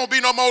 it won't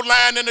be no more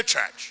lying in the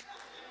church.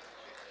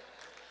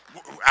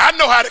 I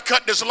know how to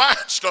cut this lying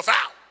stuff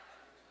out.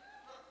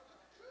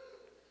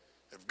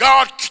 If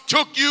God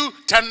took you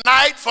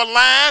tonight for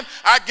lying,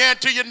 I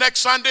guarantee you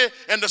next Sunday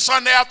and the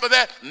Sunday after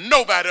that,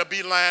 nobody will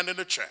be lying in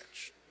the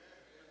church.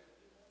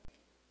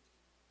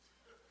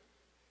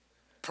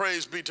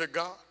 Praise be to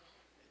God.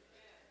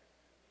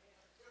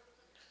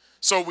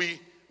 So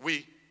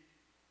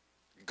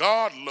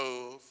God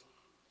love,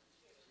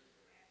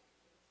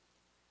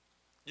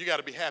 you got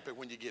to be happy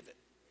when you give it.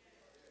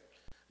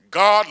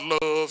 God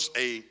loves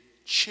a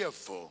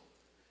cheerful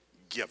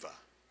giver.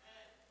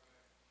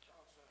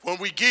 When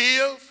we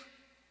give,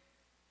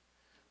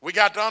 we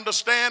got to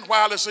understand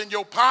while it's in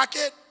your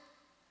pocket,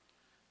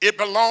 it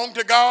belonged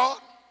to God.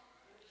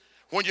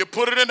 When you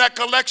put it in that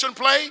collection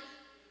plate,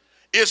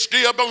 it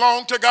still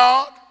belongs to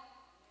God.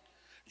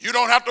 You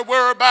don't have to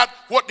worry about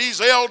what these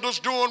elders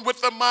doing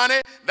with the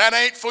money. That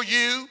ain't for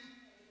you.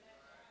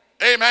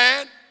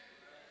 Amen.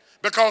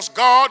 Because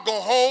God gonna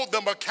hold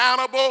them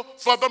accountable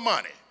for the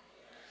money.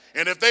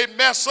 And if they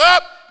mess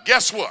up,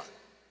 guess what?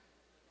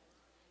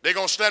 They're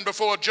gonna stand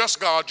before a just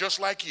God just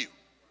like you.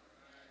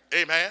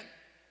 Amen.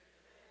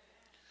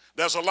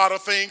 There's a lot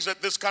of things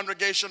that this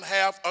congregation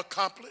have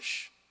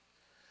accomplished.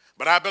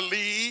 But I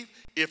believe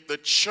if the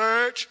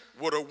church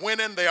would have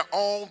went in their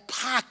own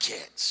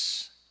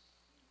pockets.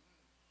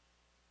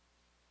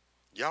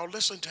 Y'all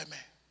listen to me.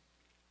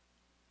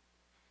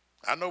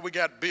 I know we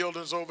got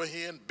buildings over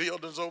here and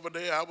buildings over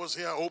there. I was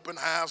here open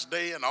house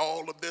day and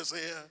all of this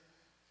here.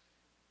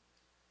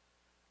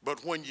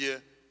 But when you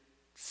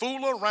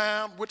fool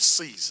around with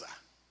Caesar,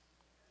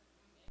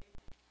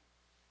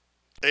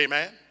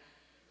 amen,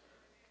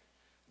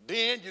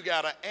 then you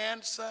got to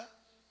answer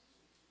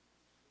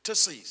to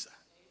Caesar.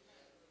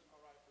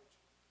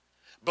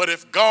 But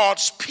if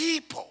God's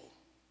people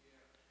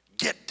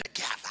get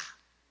together,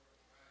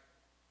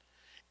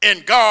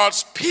 And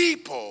God's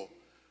people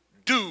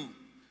do.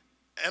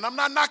 And I'm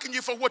not knocking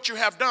you for what you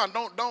have done.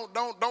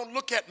 Don't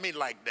look at me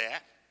like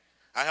that.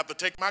 I have to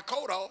take my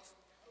coat off.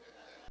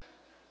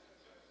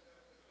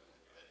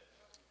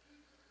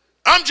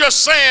 I'm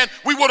just saying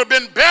we would have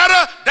been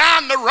better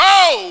down the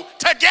road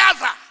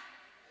together.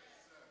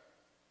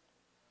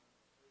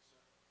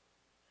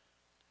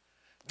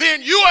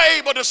 Then you are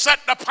able to set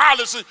the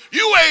policy.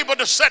 You are able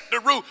to set the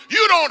rule.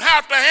 You don't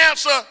have to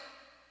answer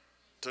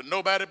to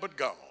nobody but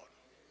God.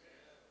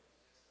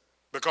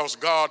 Because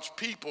God's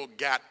people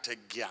got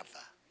together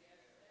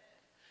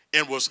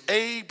and was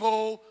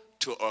able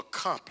to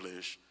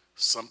accomplish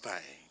some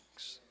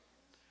things.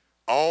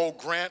 All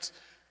grants.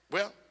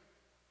 Well,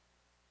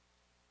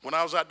 when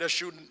I was out there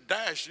shooting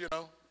dash, you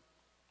know,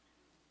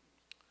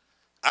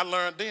 I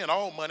learned then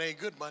all money ain't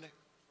good money.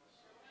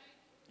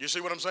 You see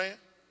what I'm saying?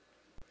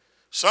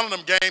 Some of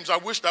them games I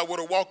wished I would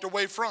have walked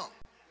away from.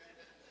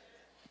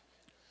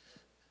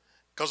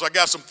 Because I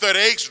got some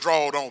 38s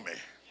drawed on me.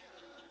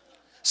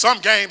 Some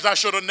games I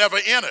should have never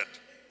entered.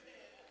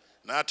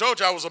 Now I told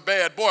you I was a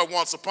bad boy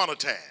once upon a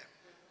time.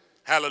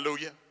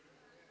 Hallelujah.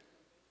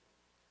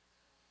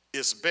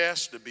 It's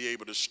best to be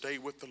able to stay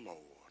with the Lord.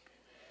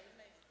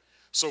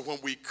 So when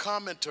we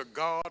come into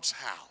God's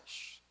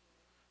house,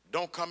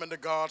 don't come into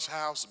God's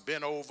house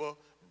bent over,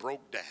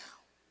 broke down.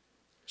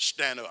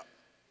 Stand up.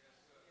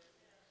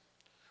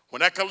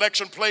 When that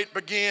collection plate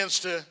begins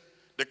to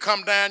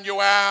come down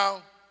your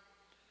aisle,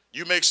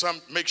 you make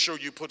sure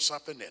you put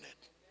something in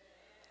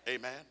it.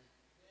 Amen.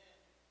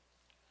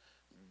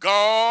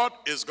 God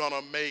is going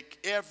to make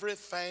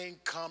everything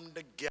come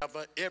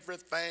together,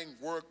 everything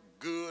work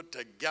good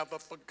together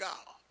for God.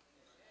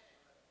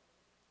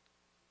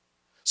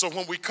 So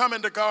when we come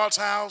into God's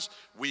house,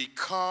 we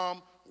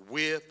come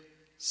with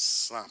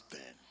something.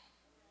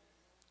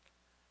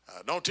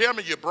 Don't tell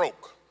me you're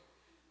broke.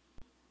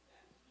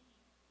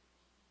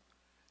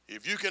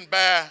 If you can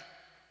buy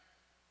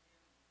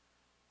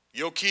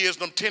your kids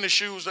them tennis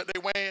shoes that they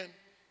wearing,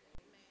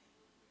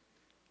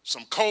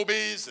 some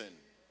Kobe's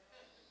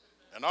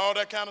and all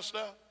that kind of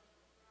stuff,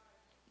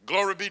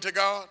 glory be to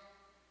God.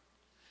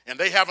 And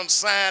they haven't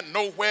signed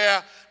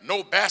nowhere,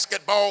 no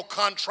basketball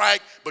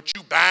contract, but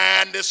you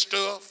buying this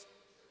stuff.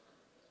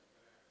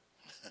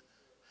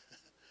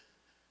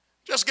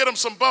 Just get them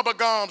some Bubba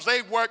Gums.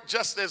 They work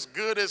just as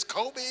good as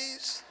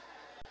Kobe's.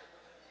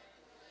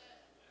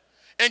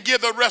 And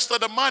give the rest of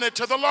the money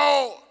to the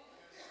Lord.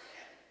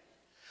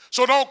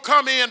 So don't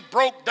come in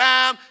broke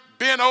down,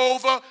 bent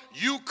over.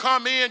 You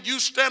come in, you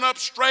stand up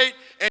straight,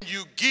 and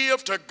you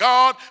give to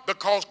God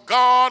because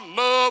God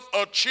loves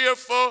a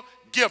cheerful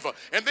giver.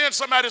 And then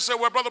somebody said,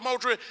 well, Brother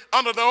Moultrie,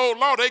 under the old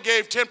law, they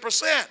gave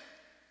 10%.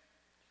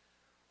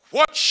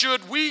 What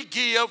should we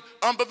give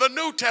under the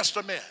New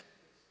Testament?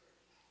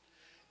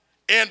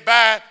 And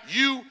by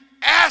you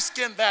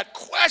asking that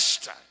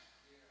question,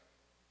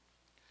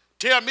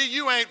 tell me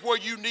you ain't where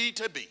you need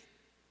to be.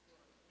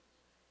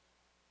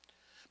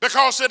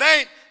 Because it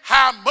ain't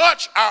how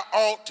much I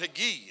ought to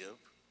give.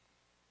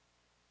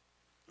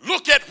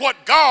 Look at what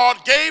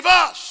God gave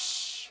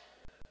us.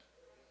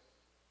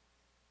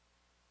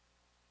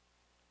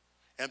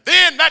 And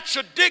then that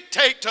should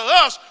dictate to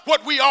us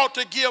what we ought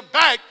to give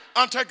back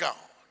unto God.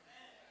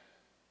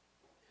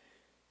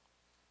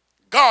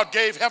 God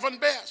gave heaven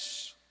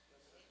best.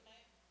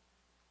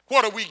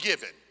 What are we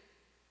giving?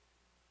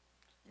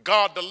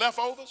 God the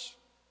leftovers?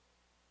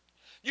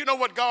 You know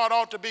what God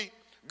ought to be?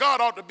 God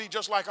ought to be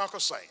just like Uncle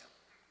Sam.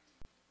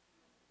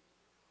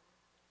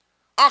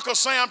 Uncle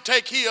Sam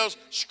take his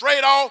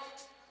straight off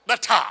the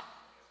top.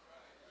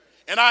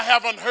 And I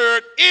haven't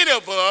heard any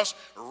of us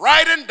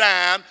writing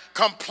down,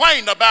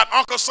 complain about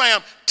Uncle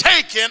Sam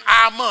taking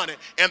our money.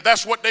 And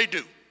that's what they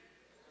do.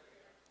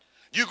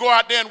 You go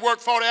out there and work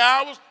 40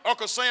 hours,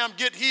 Uncle Sam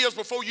get his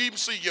before you even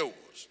see yours.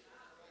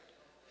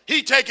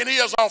 He taking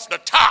his off the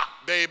top,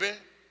 baby.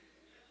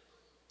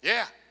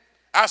 Yeah,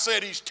 I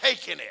said he's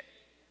taking it.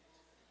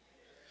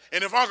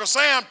 And if Uncle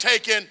Sam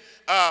taking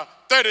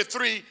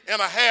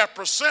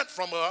 33.5%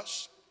 from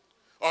us,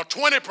 or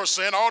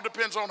 20%, all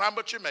depends on how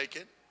much you're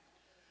making,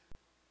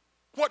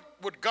 what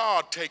would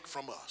God take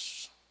from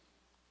us?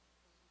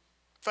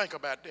 Think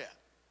about that.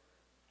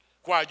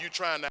 Why are you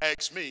trying to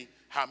ask me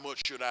how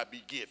much should I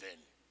be giving?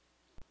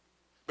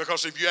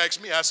 Because if you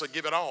ask me, I say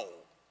give it all.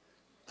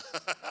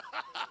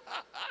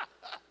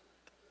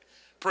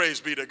 Praise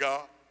be to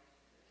God.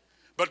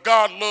 But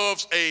God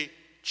loves a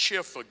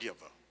cheerful giver.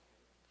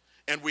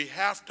 And we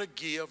have to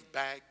give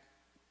back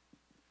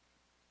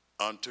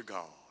unto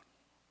God,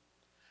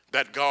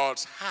 that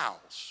God's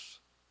house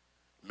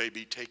may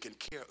be taken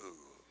care of.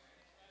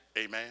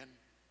 Amen.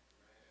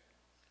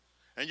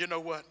 And you know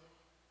what?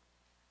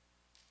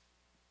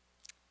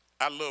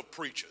 I love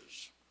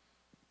preachers.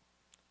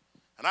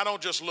 And I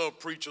don't just love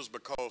preachers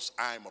because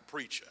I'm a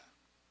preacher.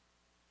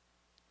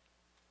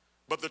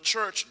 But the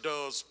church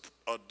does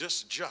a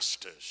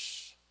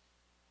disjustice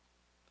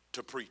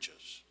to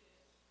preachers.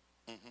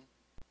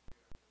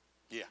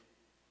 Yeah.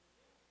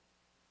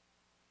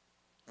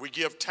 We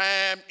give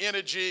time,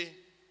 energy,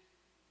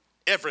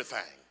 everything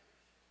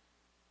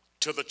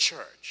to the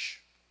church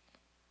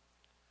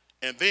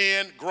and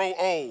then grow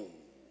old.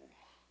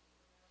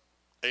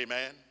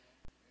 Amen.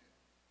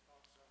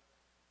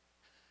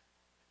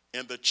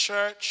 And the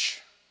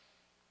church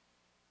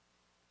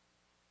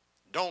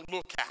don't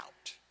look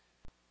out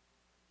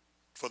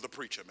for the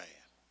preacher man.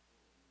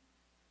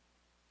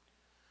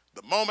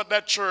 The moment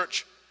that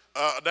church,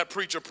 that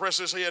preacher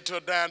presses his head to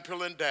a dying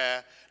pill and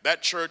die,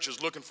 that church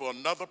is looking for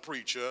another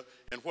preacher.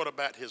 And what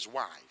about his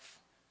wife?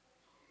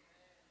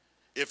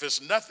 If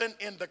it's nothing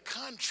in the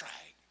contract,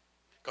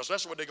 because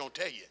that's what they're going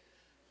to tell you.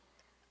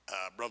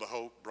 Brother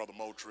Hope, Brother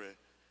Moultrie,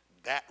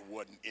 that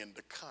wasn't in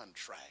the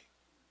contract.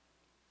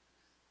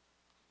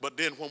 But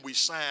then when we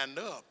signed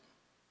up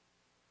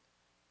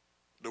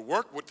to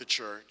work with the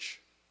church,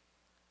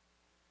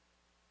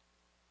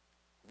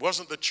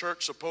 wasn't the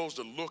church supposed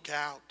to look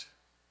out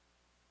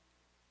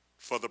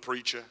for the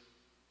preacher?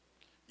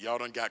 Y'all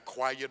done got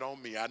quiet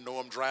on me. I know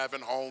I'm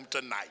driving home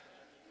tonight.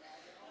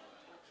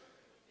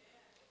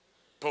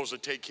 Supposed to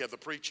take care of the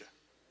preacher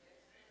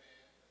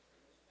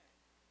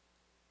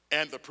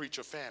and the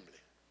preacher family.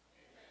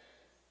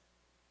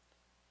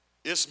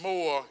 It's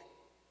more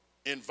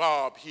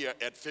involved here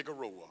at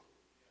Figueroa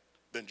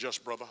than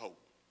just Brother Hope.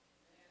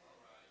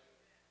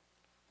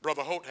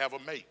 Brother Hope have a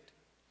mate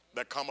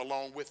that come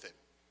along with him.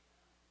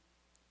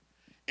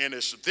 And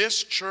it's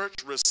this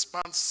church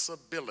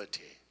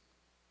responsibility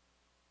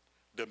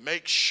to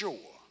make sure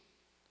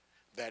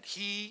that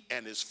he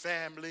and his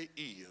family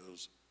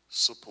is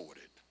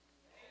supported.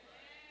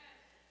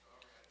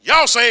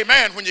 Y'all say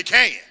amen when you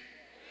can.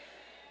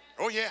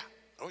 Oh yeah,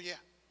 oh yeah.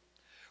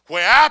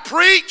 Where I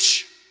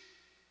preach,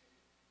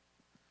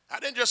 I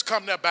didn't just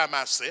come there by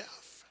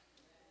myself.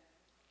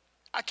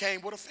 I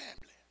came with a family.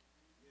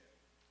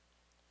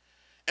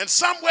 And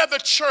somewhere the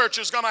church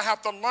is going to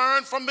have to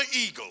learn from the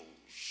eagles.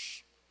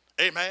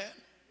 Amen.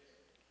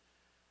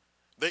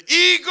 The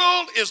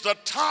eagle is the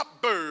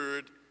top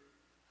bird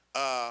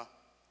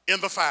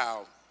in the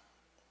fowl.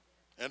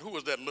 And who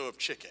is that love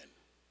chicken?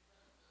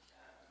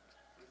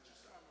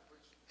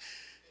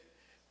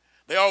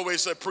 They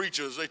always say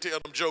preachers, they tell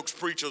them jokes,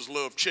 preachers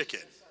love chicken.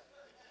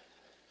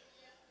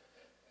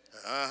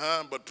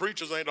 But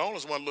preachers ain't the only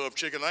one love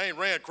chicken. I ain't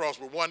ran across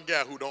with one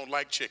guy who don't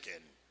like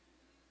chicken.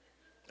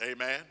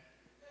 Amen.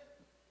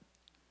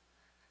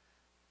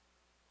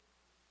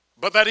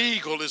 But that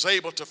eagle is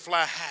able to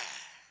fly high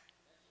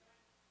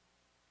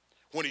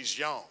when he's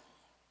young.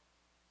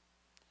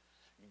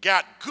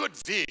 Got good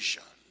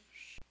visions.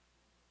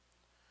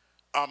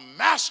 A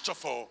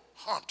masterful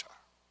hunter.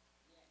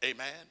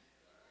 Amen.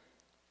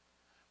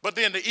 But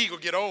then the eagle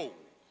get old.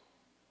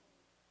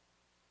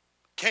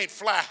 Can't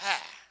fly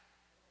high.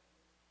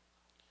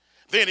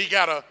 Then he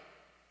got to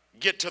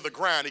get to the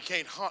ground. He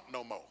can't hunt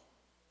no more.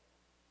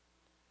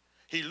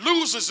 He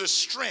loses his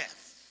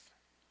strength.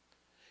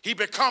 He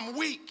become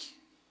weak.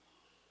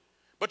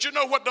 But you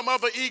know what them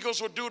other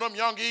eagles will do, them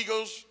young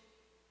eagles?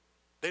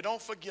 They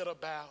don't forget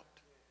about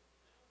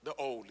the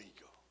old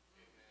eagle.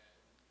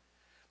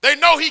 They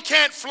know he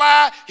can't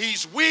fly.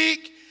 He's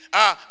weak.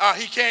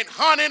 He can't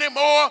hunt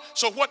anymore.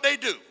 So what they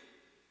do?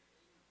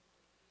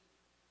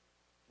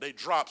 They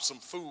drop some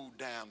food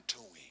down to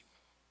him.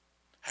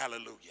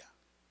 Hallelujah.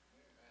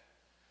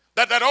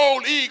 That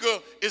old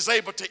eagle is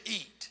able to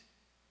eat.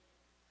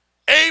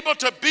 Able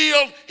to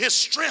build his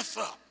strength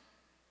up.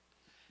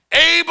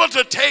 Able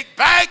to take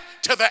back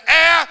to the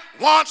air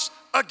once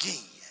again.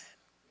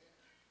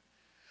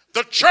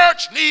 The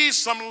church needs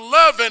some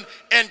loving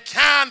and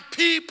kind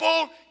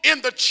people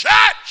in the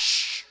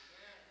church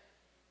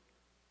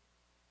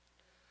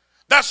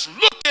that's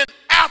looking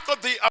after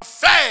the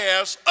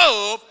affairs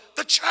of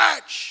the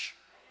church.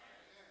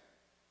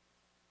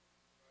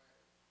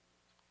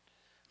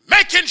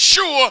 Making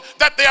sure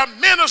that their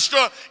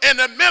minister and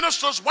the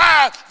minister's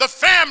wife, the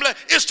family,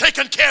 is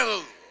taken care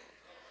of.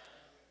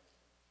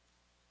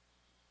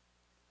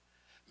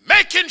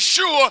 Making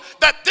sure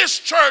that this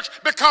church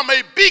become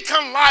a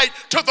beacon light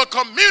to the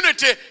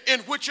community in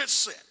which it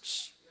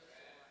sits.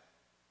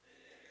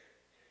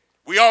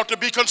 We ought to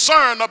be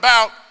concerned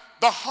about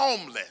the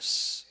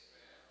homeless,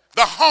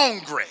 the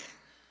hungry.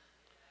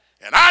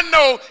 And I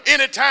know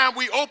anytime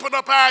we open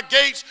up our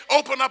gates,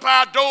 open up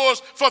our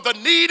doors for the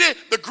needy,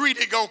 the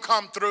greedy gonna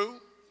come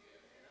through.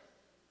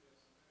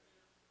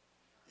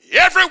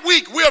 Every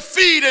week we're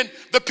feeding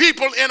the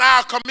people in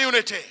our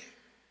community.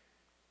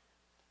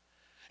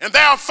 And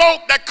there are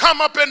folk that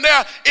come up in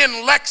there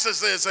in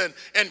Lexuses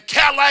and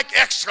Cadillac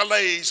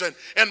Escalades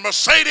and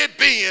Mercedes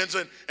Benz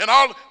and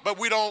all, but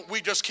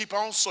we just keep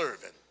on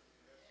serving.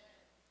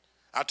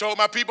 I told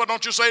my people,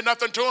 don't you say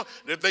nothing to them.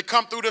 If they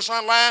come through this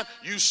online,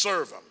 you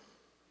serve them.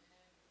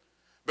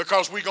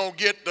 Because we're going to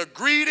get the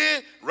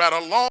greedy right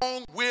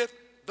along with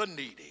the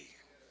needy.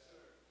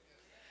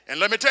 And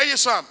let me tell you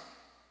something.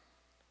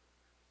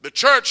 The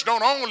church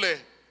don't only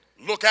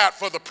look out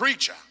for the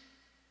preacher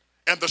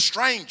and the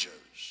strangers,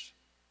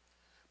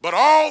 but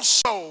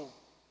also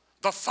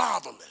the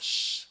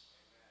fatherless.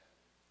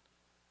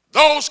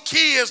 Those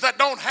kids that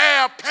don't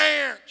have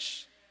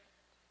parents.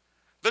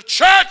 The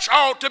church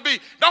ought to be,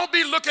 don't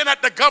be looking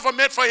at the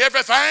government for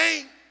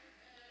everything.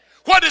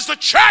 What is the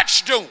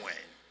church doing?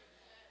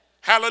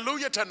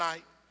 Hallelujah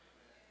tonight.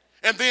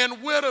 And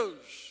then widows.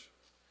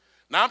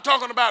 Now I'm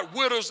talking about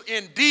widows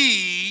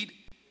indeed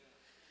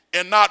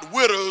and not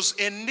widows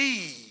in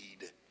need.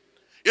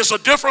 It's a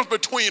difference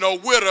between a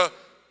widow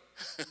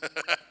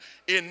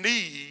in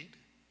need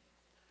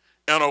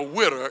and a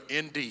widow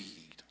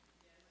indeed.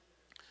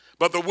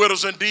 But the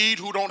widows indeed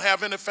who don't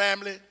have any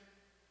family,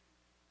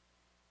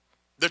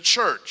 the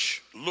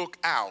church look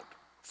out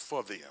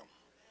for them.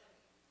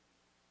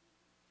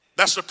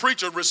 That's the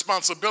preacher's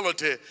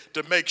responsibility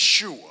to make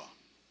sure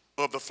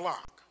of the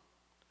flock.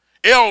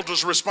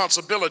 Elders'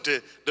 responsibility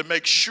to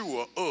make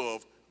sure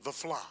of the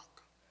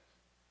flock.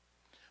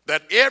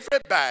 That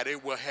everybody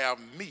will have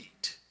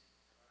meat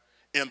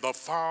in the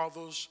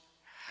Father's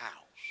house.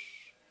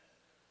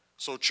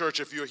 So church,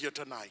 if you're here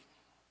tonight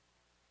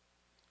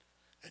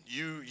and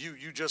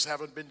you just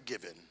haven't been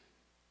given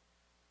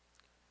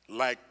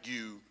like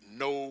you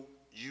know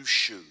you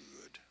should.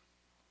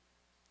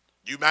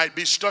 You might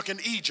be stuck in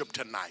Egypt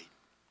tonight,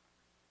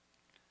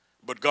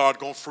 but God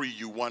gonna free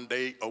you one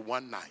day or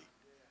one night.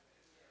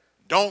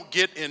 Don't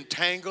get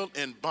entangled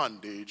in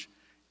bondage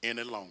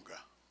any longer.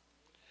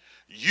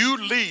 You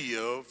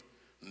live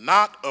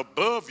not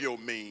above your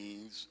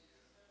means,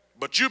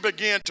 but you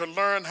begin to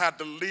learn how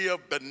to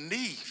live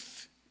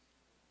beneath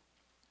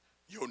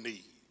your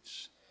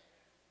needs.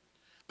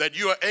 That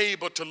you are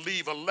able to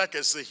leave a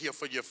legacy here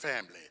for your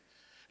family.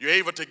 You're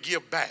able to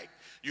give back.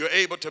 You're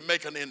able to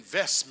make an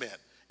investment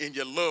in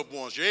your loved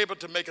ones. You're able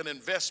to make an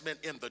investment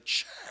in the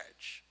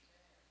church.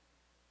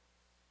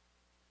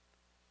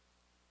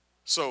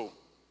 So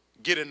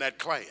get in that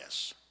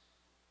class.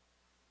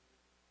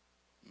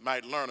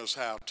 Might learn us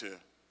how to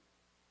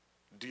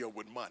deal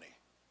with money.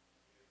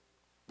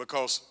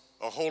 Because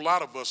a whole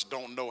lot of us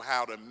don't know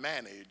how to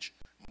manage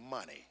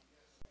money.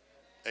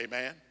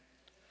 Amen.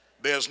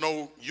 There's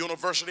no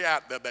university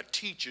out there that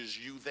teaches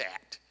you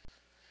that.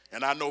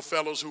 And I know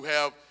fellows who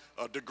have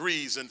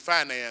degrees in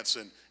finance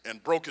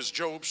and broke his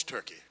Job's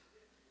turkey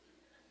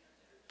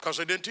because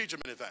they didn't teach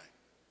him anything.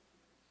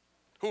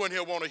 Who in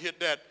here want to hit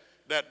that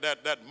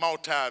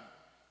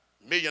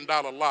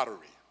multi-million-dollar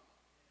lottery?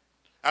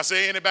 I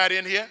say, anybody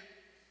in here?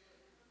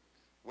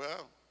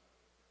 Well,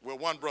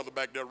 one brother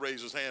back there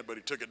raised his hand, but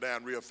he took it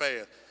down real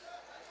fast.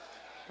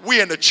 We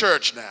in the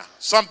church now.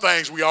 Some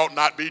things we ought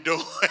not be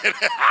doing.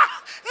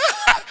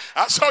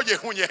 I saw you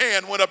when your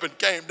hand went up and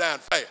came down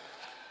fast.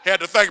 Had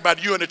to think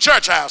about you in the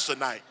church house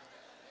tonight.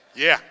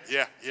 Yeah.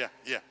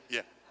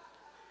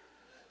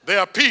 There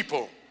are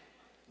people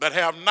that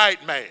have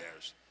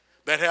nightmares,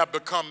 that have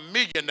become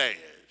millionaires.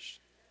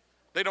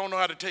 They don't know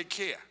how to take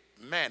care,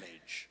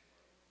 manage.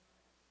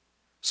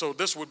 So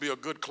this would be a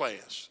good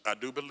class, I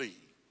do believe,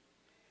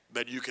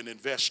 that you can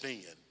invest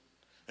in.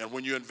 And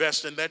when you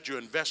invest in that, you're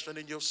investing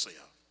in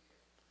yourself.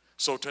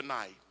 So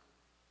tonight,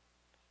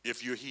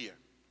 if you're here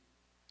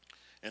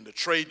and the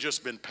trade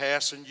just been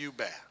passing you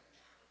by,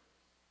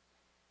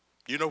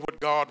 you know what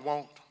God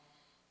wants?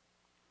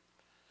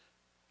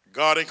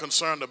 God ain't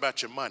concerned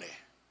about your money.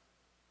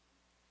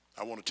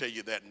 I want to tell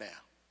you that now.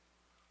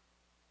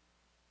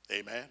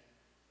 Amen.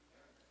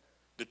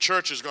 The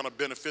church is going to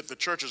benefit. The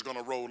church is going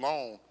to roll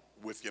on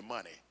with your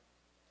money.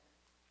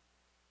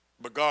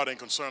 But God ain't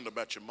concerned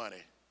about your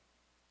money.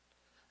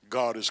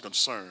 God is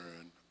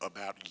concerned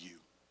about you.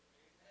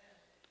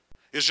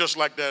 It's just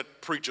like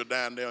that preacher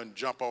down there in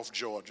Jump Off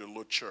Georgia, a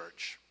little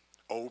church,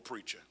 old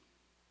preacher.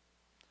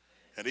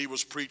 And he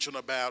was preaching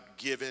about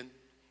giving.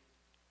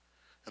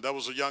 And there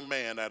was a young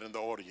man out in the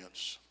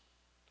audience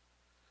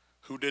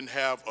who didn't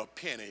have a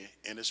penny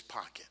in his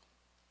pocket.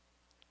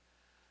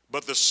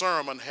 But the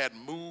sermon had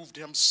moved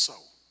him so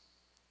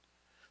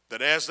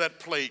that as that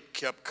plate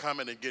kept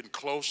coming and getting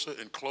closer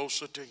and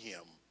closer to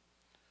him,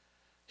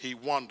 he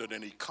wondered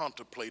and he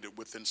contemplated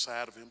within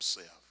inside of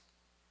himself,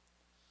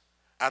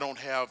 I don't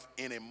have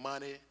any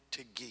money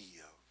to give.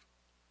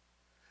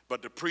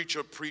 But the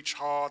preacher preached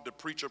hard, the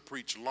preacher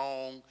preached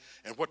long,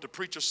 and what the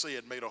preacher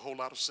said made a whole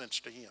lot of sense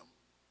to him.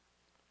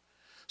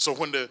 So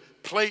when the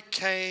plate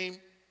came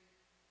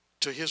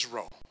to his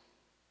row,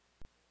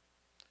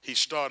 he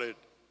started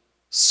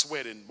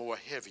sweating more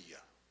heavier,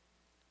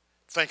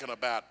 thinking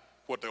about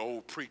what the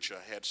old preacher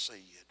had said.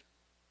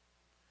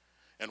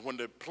 And when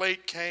the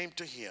plate came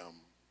to him,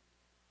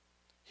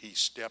 he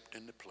stepped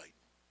in the plate.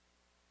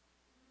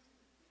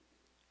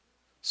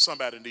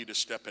 Somebody need to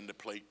step in the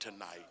plate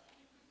tonight.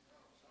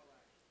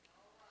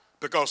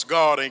 Because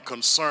God ain't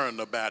concerned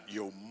about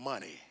your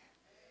money.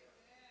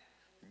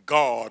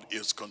 God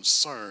is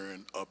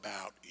concerned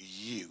about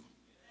you.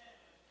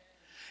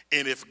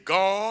 And if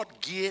God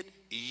get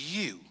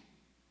you,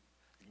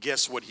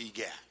 guess what he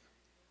got?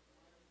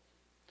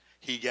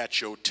 He got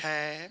your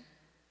time,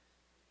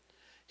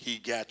 he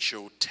got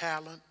your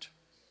talent,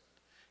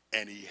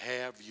 and he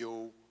have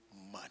your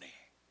money.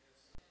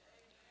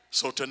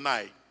 So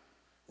tonight,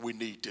 we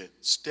need to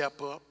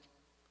step up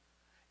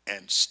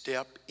and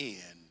step in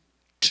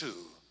to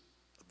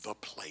the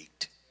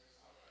plate.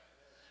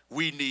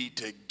 We need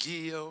to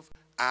give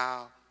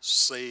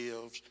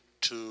ourselves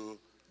to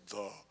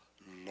the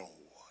Lord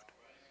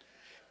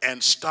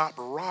and stop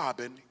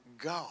robbing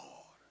God.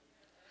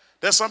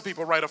 There's some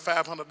people write a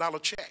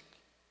 $500 check.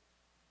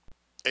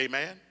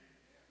 Amen.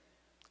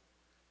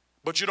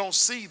 But you don't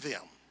see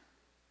them.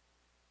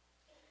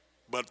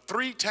 But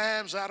 3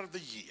 times out of the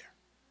year,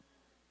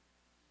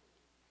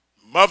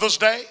 Mother's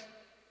Day,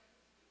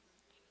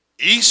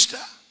 Easter,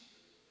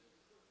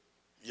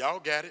 y'all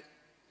got it.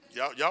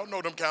 Y'all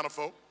know them kind of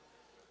folk.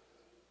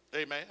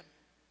 Amen.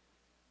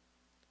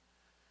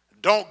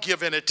 Don't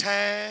give any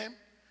time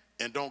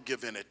and don't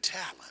give any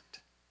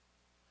talent,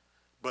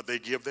 but they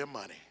give their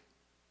money.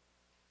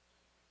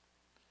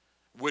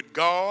 With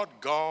God,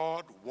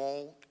 God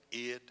wants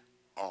it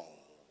all.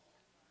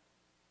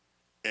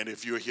 And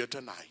if you're here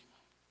tonight,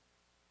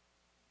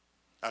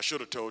 I should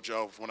have told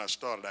y'all when I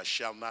started, I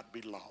shall not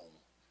be long.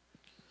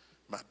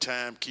 My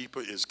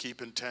timekeeper is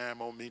keeping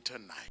time on me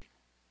tonight.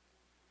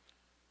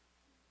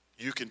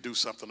 You can do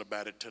something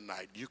about it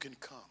tonight. You can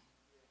come.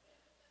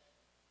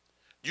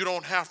 You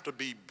don't have to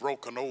be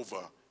broken over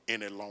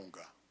any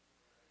longer.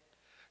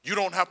 You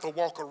don't have to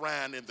walk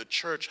around in the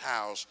church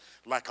house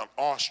like an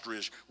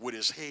ostrich with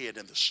his head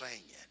in the sand.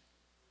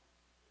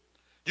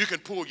 You can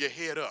pull your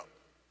head up.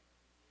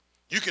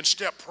 You can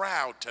step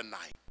proud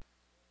tonight,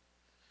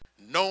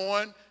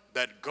 knowing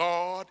that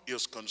God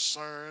is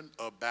concerned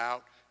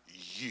about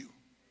you.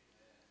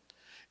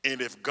 And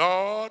if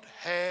God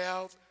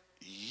have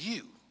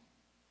you,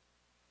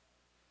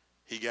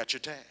 he got your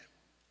time,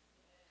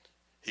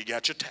 he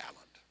got your talent,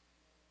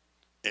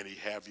 and he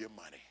have your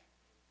money.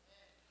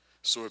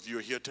 So if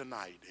you're here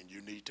tonight and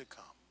you need to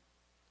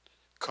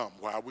come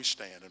while we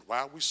stand and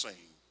while we sing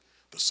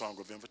the song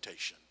of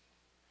invitation.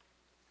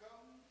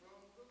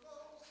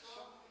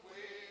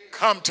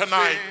 Come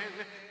tonight.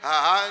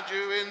 Hide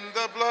you in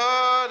the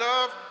blood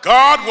of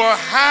God will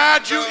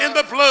hide you in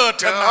the blood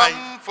tonight.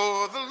 Come,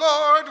 for the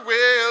Lord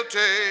will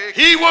take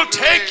He will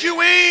take you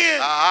in.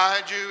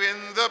 Hide you in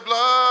the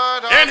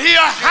blood of And he'll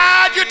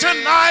hide you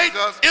tonight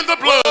in the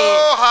blood.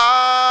 Oh,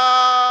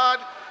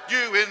 hide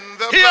you in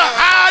the blood. He'll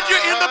hide you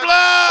in the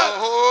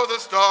blood. Oh,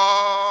 the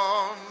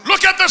storm.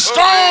 Look at the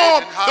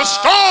storm. The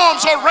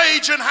storms are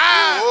raging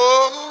high.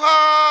 Oh,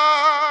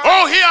 hide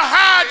Oh, he'll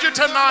hide you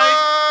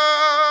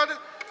tonight.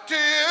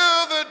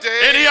 Till the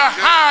day And he'll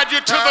hide you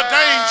to the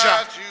danger.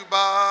 pass you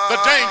by. The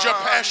danger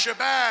pass you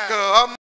by. Come